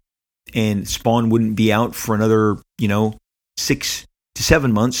 months. And Spawn wouldn't be out for another, 6 to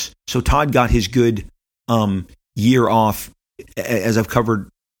 7 months. So Todd got his good year off, as I've covered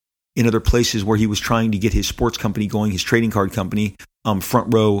in other places, where he was trying to get his sports company going, his trading card company,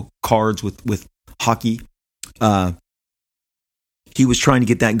 Front Row Cards with hockey. He was trying to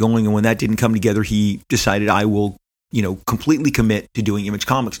get that going, and when that didn't come together, he decided, I will, completely commit to doing Image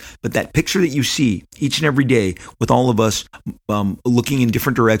Comics. But that picture that you see each and every day with all of us looking in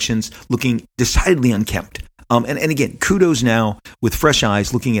different directions, looking decidedly unkempt. And again, kudos now with fresh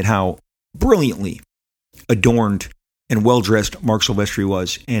eyes, looking at how brilliantly adorned and well-dressed Mark Silvestri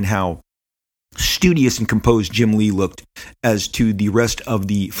was, and how studious and composed Jim Lee looked as to the rest of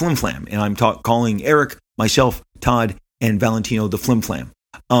the Flim Flam. And I'm calling Eric, myself, Todd, and Valentino the Flim Flam.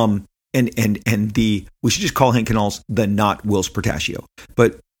 And we should just call Hank Canals the not Wills Portaccio.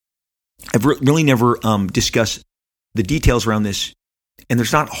 But I've really never discussed the details around this, and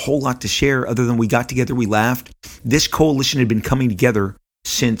there's not a whole lot to share other than we got together, we laughed. This coalition had been coming together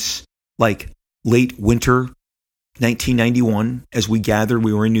since like late winter 1991. As we gathered,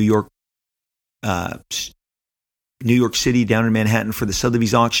 we were in New York City, down in Manhattan for the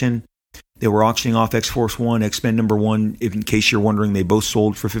Sotheby's auction. They were auctioning off X-Force 1, X-Men number 1. In case you're wondering, they both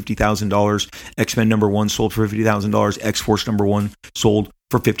sold for $50,000. X-Men number 1 sold for $50,000. X-Force number 1 sold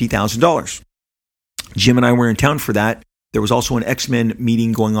for $50,000. Jim and I were in town for that. There was also an X-Men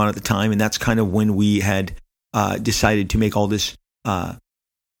meeting going on at the time, and that's kind of when we had decided to make all this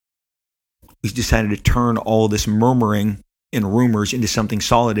we decided to turn all this murmuring and rumors into something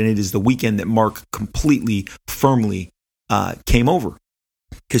solid. And it is the weekend that Mark completely, firmly came over,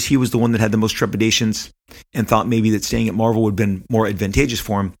 because he was the one that had the most trepidations and thought maybe that staying at Marvel would have been more advantageous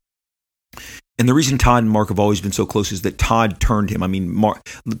for him. And the reason Todd and Mark have always been so close is that Todd turned him. I mean,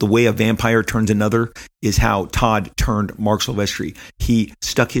 the way a vampire turns another is how Todd turned Mark Silvestri. He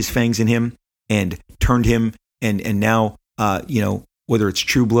stuck his fangs in him and turned him. And now, whether it's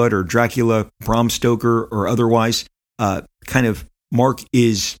True Blood or Dracula, Bram Stoker or otherwise, kind of Mark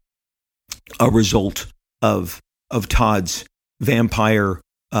is a result of Todd's vampire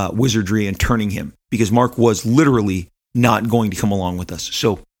wizardry and turning him, because Mark was literally not going to come along with us.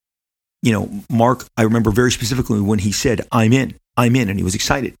 So, Mark, I remember very specifically when he said, I'm in, and he was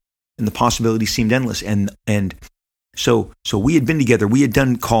excited, and the possibilities seemed endless. And so we had been together, we had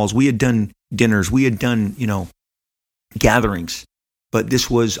done calls, we had done dinners, we had done, gatherings, but this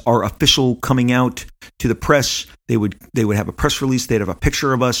was our official coming out to the press. They would have a press release, they'd have a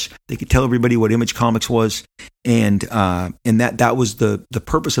picture of us, they could tell everybody what Image Comics was, and that was the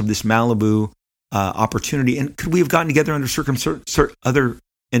purpose of this Malibu opportunity. And could we have gotten together under certain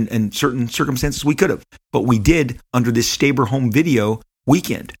circumstances? We could have, but we did under this Staber Home Video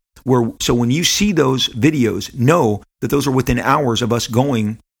weekend. So when you see those videos, know that those are within hours of us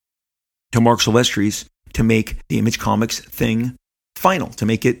going to Mark Silvestri's to make the Image Comics thing final, to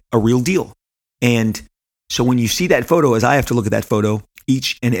make it a real deal. And so when you see that photo, as I have to look at that photo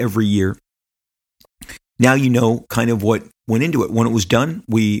each and every year, now you know kind of what went into it. When it was done,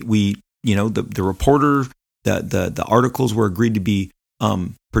 we the reporter, the articles were agreed to be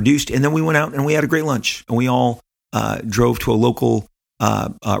produced, and then we went out and we had a great lunch, and we all drove to a local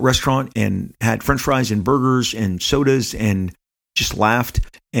restaurant and had French fries and burgers and sodas and just laughed.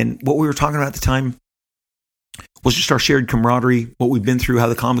 And what we were talking about at the time was just our shared camaraderie, what we've been through, how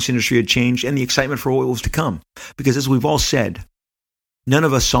the comics industry had changed, and the excitement for what was to come. Because as we've all said, none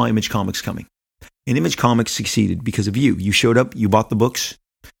of us saw Image Comics coming. And Image Comics succeeded because of you. You showed up, you bought the books,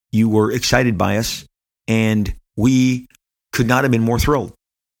 you were excited by us, and we could not have been more thrilled,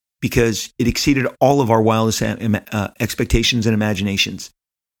 because it exceeded all of our wildest expectations and imaginations.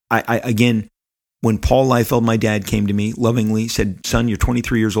 Again, when Paul Liefeld, my dad, came to me lovingly, said, "Son, you're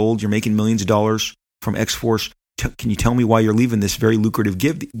 23 years old, you're making millions of dollars from X-Force. Can you tell me why you're leaving this very lucrative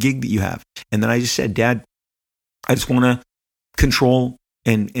gig that you have?" And then I just said, "Dad, I just want to control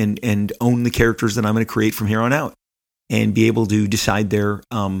and own the characters that I'm going to create from here on out, and be able to decide their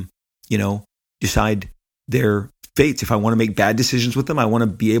fates. If I want to make bad decisions with them, I want to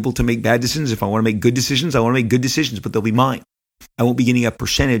be able to make bad decisions. If I want to make good decisions, I want to make good decisions, but they'll be mine. I won't be getting a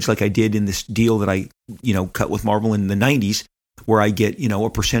percentage like I did in this deal that I, cut with Marvel in the 90s, where I get, a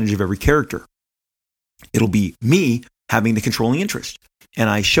percentage of every character. It'll be me having the controlling interest." And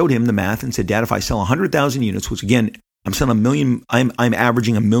I showed him the math and said, "Dad, if I sell 100,000 units, which again, I'm selling 1 million, I'm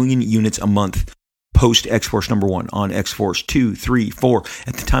averaging 1 million units a month post X-Force #1 on X-Force 2, 3, 4.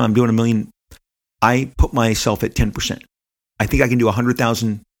 At the time I'm doing 1 million, I put myself at 10%. I think I can do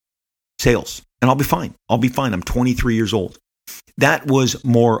 100,000 sales and I'll be fine. I'm 23 years old. That was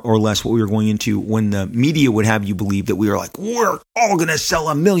more or less what we were going into when the media would have you believe that we were like, we're all going to sell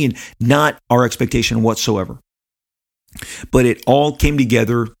 1 million. Not our expectation whatsoever. But it all came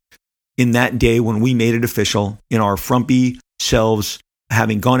together in that day when we made it official in our frumpy selves,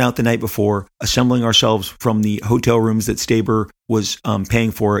 having gone out the night before, assembling ourselves from the hotel rooms that Staber was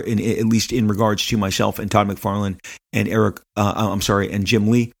paying for, at least in regards to myself and Todd McFarlane and and Jim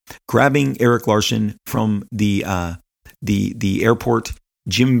Lee, grabbing Eric Larson from the airport,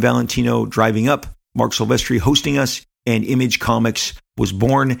 Jim Valentino driving up, Mark Silvestri hosting us, and Image Comics was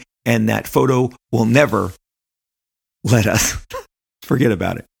born. And that photo will never let us forget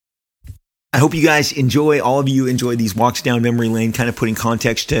about it. I hope you guys all of you enjoy these walks down memory lane, kind of putting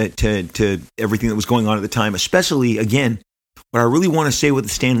context to everything that was going on at the time. Especially, again, what I really want to say with the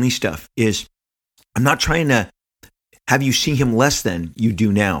Stan Lee stuff is I'm not trying to have you see him less than you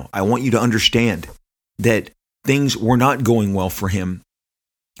do now. I want you to understand that things were not going well for him,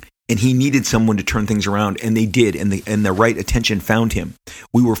 and he needed someone to turn things around, and they did, and the right attention found him.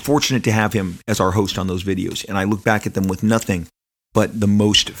 We were fortunate to have him as our host on those videos, and I look back at them with nothing but the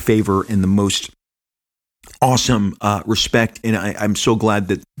most favor and the most awesome respect. And I'm so glad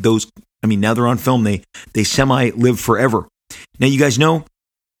that those, now they're on film. They semi-live forever. Now, you guys know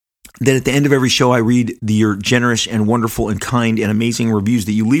that at the end of every show, I read your generous and wonderful and kind and amazing reviews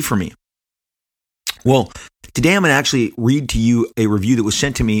that you leave for me. Well, today I'm going to actually read to you a review that was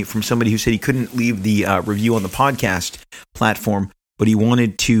sent to me from somebody who said he couldn't leave the review on the podcast platform, but he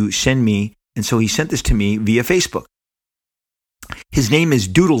wanted to send me, and so he sent this to me via Facebook. His name is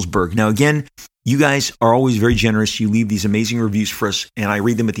Doodlesburg. Now, again, you guys are always very generous. You leave these amazing reviews for us, and I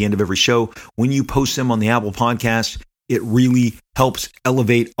read them at the end of every show. When you post them on the Apple Podcast, it really helps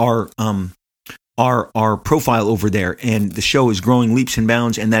elevate our profile over there. And the show is growing leaps and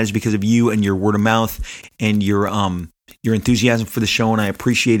bounds, and that is because of you and your word of mouth and your enthusiasm for the show, and I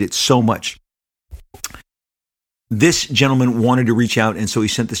appreciate it so much. This gentleman wanted to reach out, and so he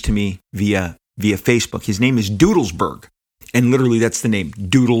sent this to me via Facebook. His name is Doodlesburg. And literally, that's the name,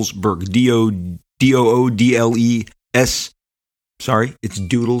 Doodlesburg, Doodles. Sorry, it's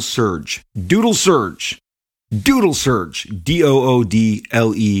Doodle Surge. Doodle Surge. Doodlesurg.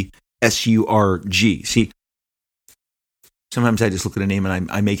 See, sometimes I just look at a name and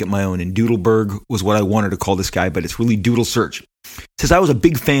I make it my own. And Doodleburg was what I wanted to call this guy, but it's really Doodle Surge. It says, I was a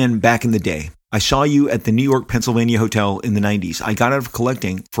big fan back in the day. I saw you at the New York, Pennsylvania hotel in the 90s. I got out of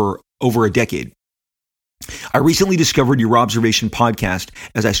collecting for over a decade. I recently discovered your Robservation podcast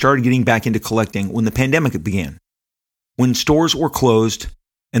as I started getting back into collecting when the pandemic began. When stores were closed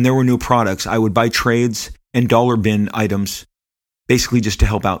and there were no products, I would buy trades and dollar bin items, basically just to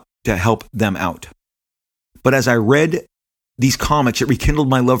help them out. But as I read these comics, it rekindled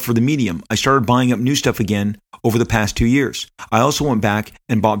my love for the medium. I started buying up new stuff again over the past 2 years. I also went back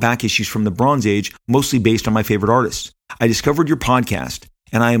and bought back issues from the Bronze Age, mostly based on my favorite artists. I discovered your podcast,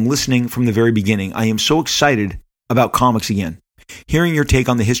 and I am listening from the very beginning. I am so excited about comics again. Hearing your take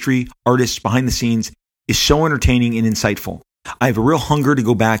on the history, artists, behind the scenes is so entertaining and insightful. I have a real hunger to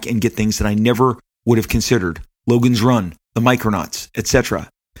go back and get things that I never would have considered. Logan's Run, the Micronauts, etc.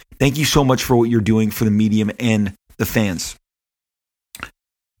 Thank you so much for what you're doing for the medium and the fans.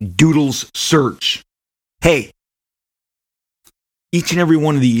 Doodles Search. Hey, each and every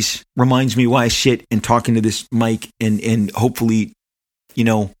one of these reminds me why I sit and talk into this mic and hopefully,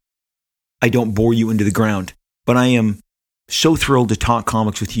 I don't bore you into the ground. But I am so thrilled to talk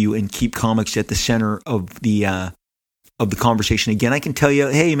comics with you and keep comics at the center of the conversation. Again, I can tell you,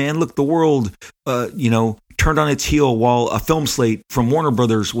 hey man, look, the world, turned on its heel while a film slate from Warner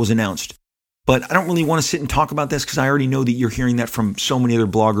Brothers was announced. But I don't really want to sit and talk about this because I already know that you're hearing that from so many other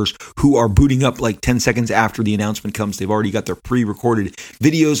bloggers who are booting up like 10 seconds after the announcement comes. They've already got their pre-recorded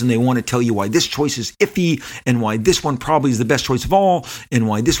videos and they want to tell you why this choice is iffy and why this one probably is the best choice of all and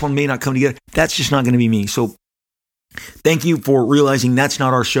why this one may not come together. That's just not going to be me. So thank you for realizing that's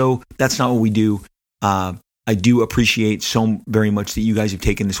not our show. That's not what we do. I do appreciate so very much that you guys have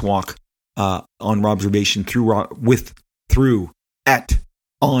taken this walk on Robservation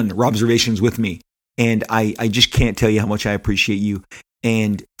on Robservations with me. And I just can't tell you how much I appreciate you.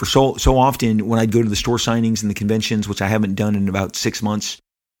 And for so often when I'd go to the store signings and the conventions, which I haven't done in about 6 months,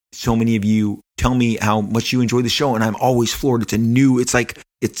 so many of you tell me how much you enjoy the show. And I'm always floored. It's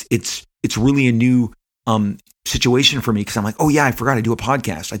really a new situation for me because I'm like, oh yeah, I forgot to do a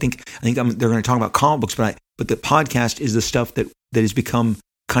podcast. I think they're going to talk about comic books, but the podcast is the stuff that has become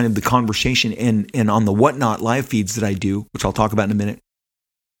kind of the conversation. And on the Whatnot live feeds that I do, which I'll talk about in a minute,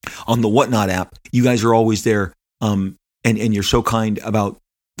 on the Whatnot app, you guys are always there, and you're so kind about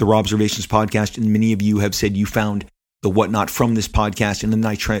the Robservations podcast, and many of you have said you found the Whatnot from this podcast, and then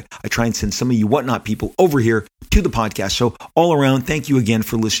I try and send some of you Whatnot people over here to the podcast. So all around, thank you again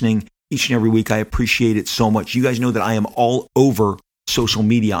for listening each and every week. I appreciate it so much. You guys know that I am all over social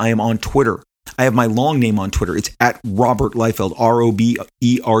media. I am on Twitter. I have my long name on Twitter. It's at Robert Liefeld,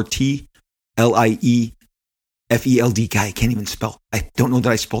 RobertLiefeld. Guy, I can't even spell. I don't know that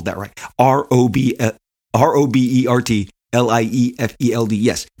I spelled that right. RobertLiefeld.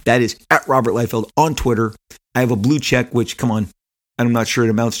 Yes, that is at Robert Liefeld on Twitter. I have a blue check, which, come on, I'm not sure it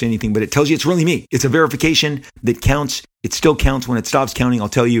amounts to anything, but it tells you it's really me. It's a verification that counts. It still counts when it stops counting. I'll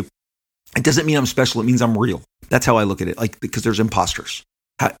tell you, it doesn't mean I'm special. It means I'm real. That's how I look at it, because there's imposters.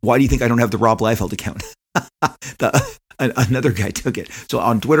 Why do you think I don't have the Rob Liefeld account? Another guy took it. So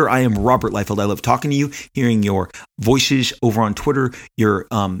on Twitter, I am Robert Liefeld. I love talking to you, hearing your voices over on Twitter, your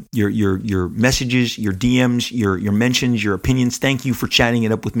messages, your DMs, your mentions, your opinions. Thank you for chatting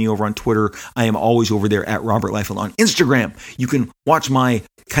it up with me over on Twitter. I am always over there at Robert Liefeld. On Instagram, you can watch my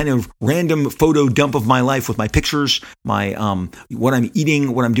kind of random photo dump of my life with my pictures, my what I'm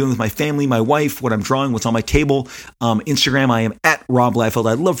eating, what I'm doing with my family, my wife, what I'm drawing, what's on my table. Instagram, I am at Rob Liefeld.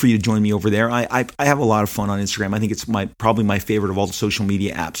 I'd love for you to join me over there. I have a lot of fun on Instagram. I think it's probably my favorite of all the social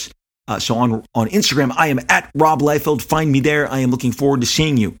media apps. So on Instagram, I am at Rob Liefeld. Find me there. I am looking forward to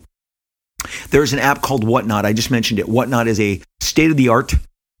seeing you. There's an app called Whatnot. I just mentioned it. Whatnot is a state-of-the-art,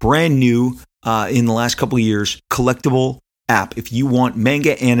 brand new, in the last couple of years, collectible app. If you want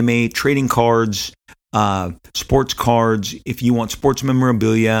manga, anime, trading cards, sports cards, if you want sports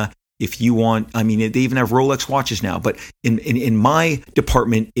memorabilia, If you want, I mean, they even have Rolex watches now. But in my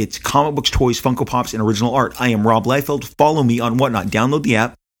department, it's comic books, toys, Funko Pops, and original art. I am Rob Liefeld. Follow me on Whatnot. Download the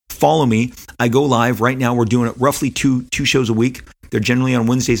app. Follow me. I go live right now. We're doing it roughly two shows a week. They're generally on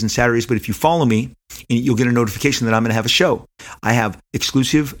Wednesdays and Saturdays. But if you follow me, you'll get a notification that I'm going to have a show. I have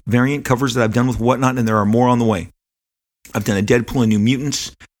exclusive variant covers that I've done with Whatnot, and there are more on the way. I've done a Deadpool and New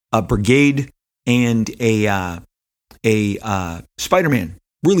Mutants, a Brigade, and a Spider-Man.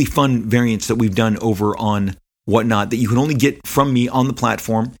 Really fun variants that we've done over on Whatnot that you can only get from me on the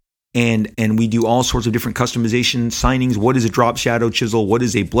platform. And we do all sorts of different customization signings. What is a drop shadow chisel? What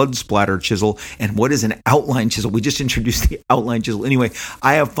is a blood splatter chisel? And what is an outline chisel? We just introduced the outline chisel. Anyway,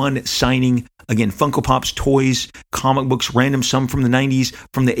 I have fun signing, again, Funko Pops, toys, comic books, random, some from the 90s,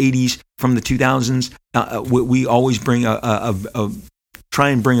 from the 80s, from the 2000s. We always bring try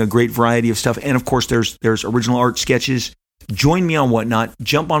and bring a great variety of stuff. And of course, there's original art sketches. Join me on Whatnot.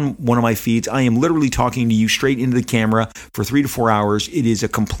 Jump on one of my feeds. I am literally talking to you straight into the camera for 3 to 4 hours. It is a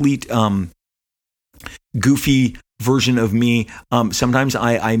complete goofy version of me. Sometimes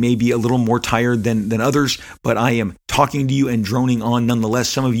I may be a little more tired than others, but I am talking to you and droning on nonetheless.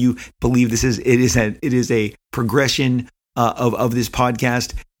 Some of you believe it is a progression of this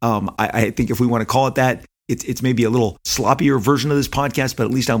podcast. I think if we want to call it that, it's maybe a little sloppier version of this podcast, but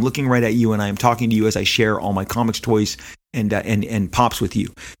at least I'm looking right at you and I am talking to you as I share all my comics, toys, and pops with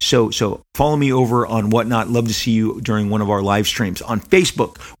you. So follow me over on Whatnot. Love to see you during one of our live streams. On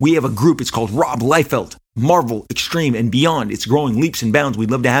Facebook, we have a group. It's called Rob Liefeld, Marvel, Extreme, and Beyond. It's growing leaps and bounds.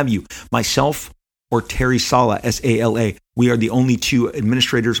 We'd love to have you. Myself or Terry Sala, S-A-L-A. We are the only two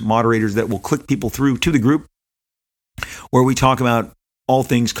administrators, moderators that will click people through to the group where we talk about all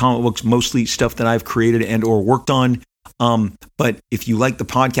things comic books, mostly stuff that I've created and or worked on. But if you like the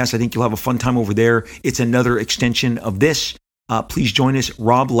podcast, I think you'll have a fun time over there. It's another extension of this. Please join us.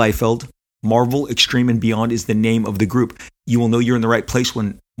 Rob Liefeld, Marvel, Extreme, and Beyond is the name of the group. You will know you're in the right place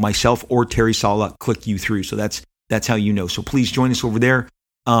when myself or Terry Sala click you through. So that's how you know. So please join us over there.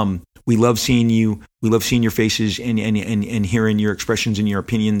 We love seeing you. We love seeing your faces and hearing your expressions and your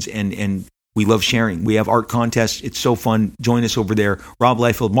opinions, and we love sharing. We have art contests. It's so fun. Join us over there. Rob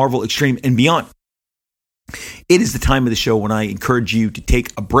Liefeld, Marvel, Extreme, and Beyond. It is the time of the show when I encourage you to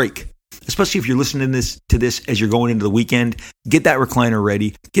take a break, especially if you're listening to this as you're going into the weekend. Get that recliner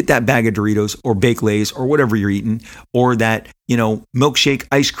ready. Get that bag of Doritos or Baked Lays or whatever you're eating, or that, milkshake,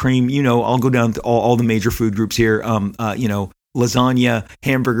 ice cream. I'll go down to all the major food groups here. Lasagna,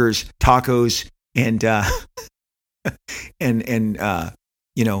 hamburgers, tacos, and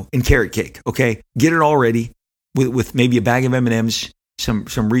and carrot cake. Okay, get it all ready with maybe a bag of M&Ms, some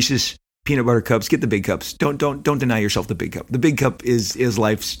Reese's peanut butter cups. Get the big cups. Don't deny yourself the big cup. The big cup is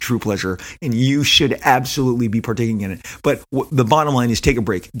life's true pleasure, and you should absolutely be partaking in it. But the bottom line is, take a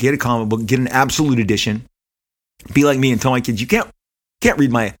break. Get a comic book. Get an Absolute Edition. Be like me and tell my kids, you can't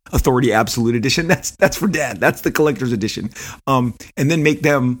read my Authority Absolute Edition. That's for Dad. That's the collector's edition. And then make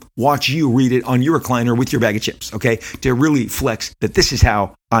them watch you read it on your recliner with your bag of chips, okay? To really flex that this is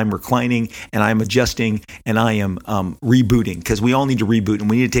how I'm reclining and I'm adjusting and I am rebooting, because we all need to reboot and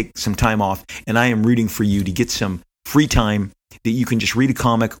we need to take some time off. And I am rooting for you to get some free time that you can just read a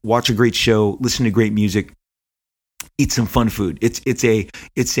comic, watch a great show, listen to great music, eat some fun food. It's a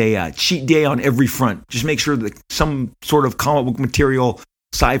cheat day on every front. Just make sure that some sort of comic book material,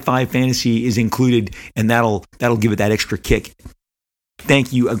 sci-fi, fantasy is included, and that'll give it that extra kick.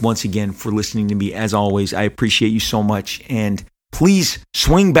 Thank you once again for listening to me. As always, I appreciate you so much, and please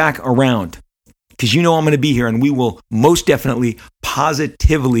swing back around, because I'm going to be here, and we will most definitely,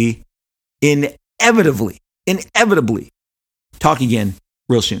 positively, inevitably talk again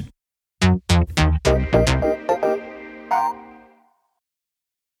real soon.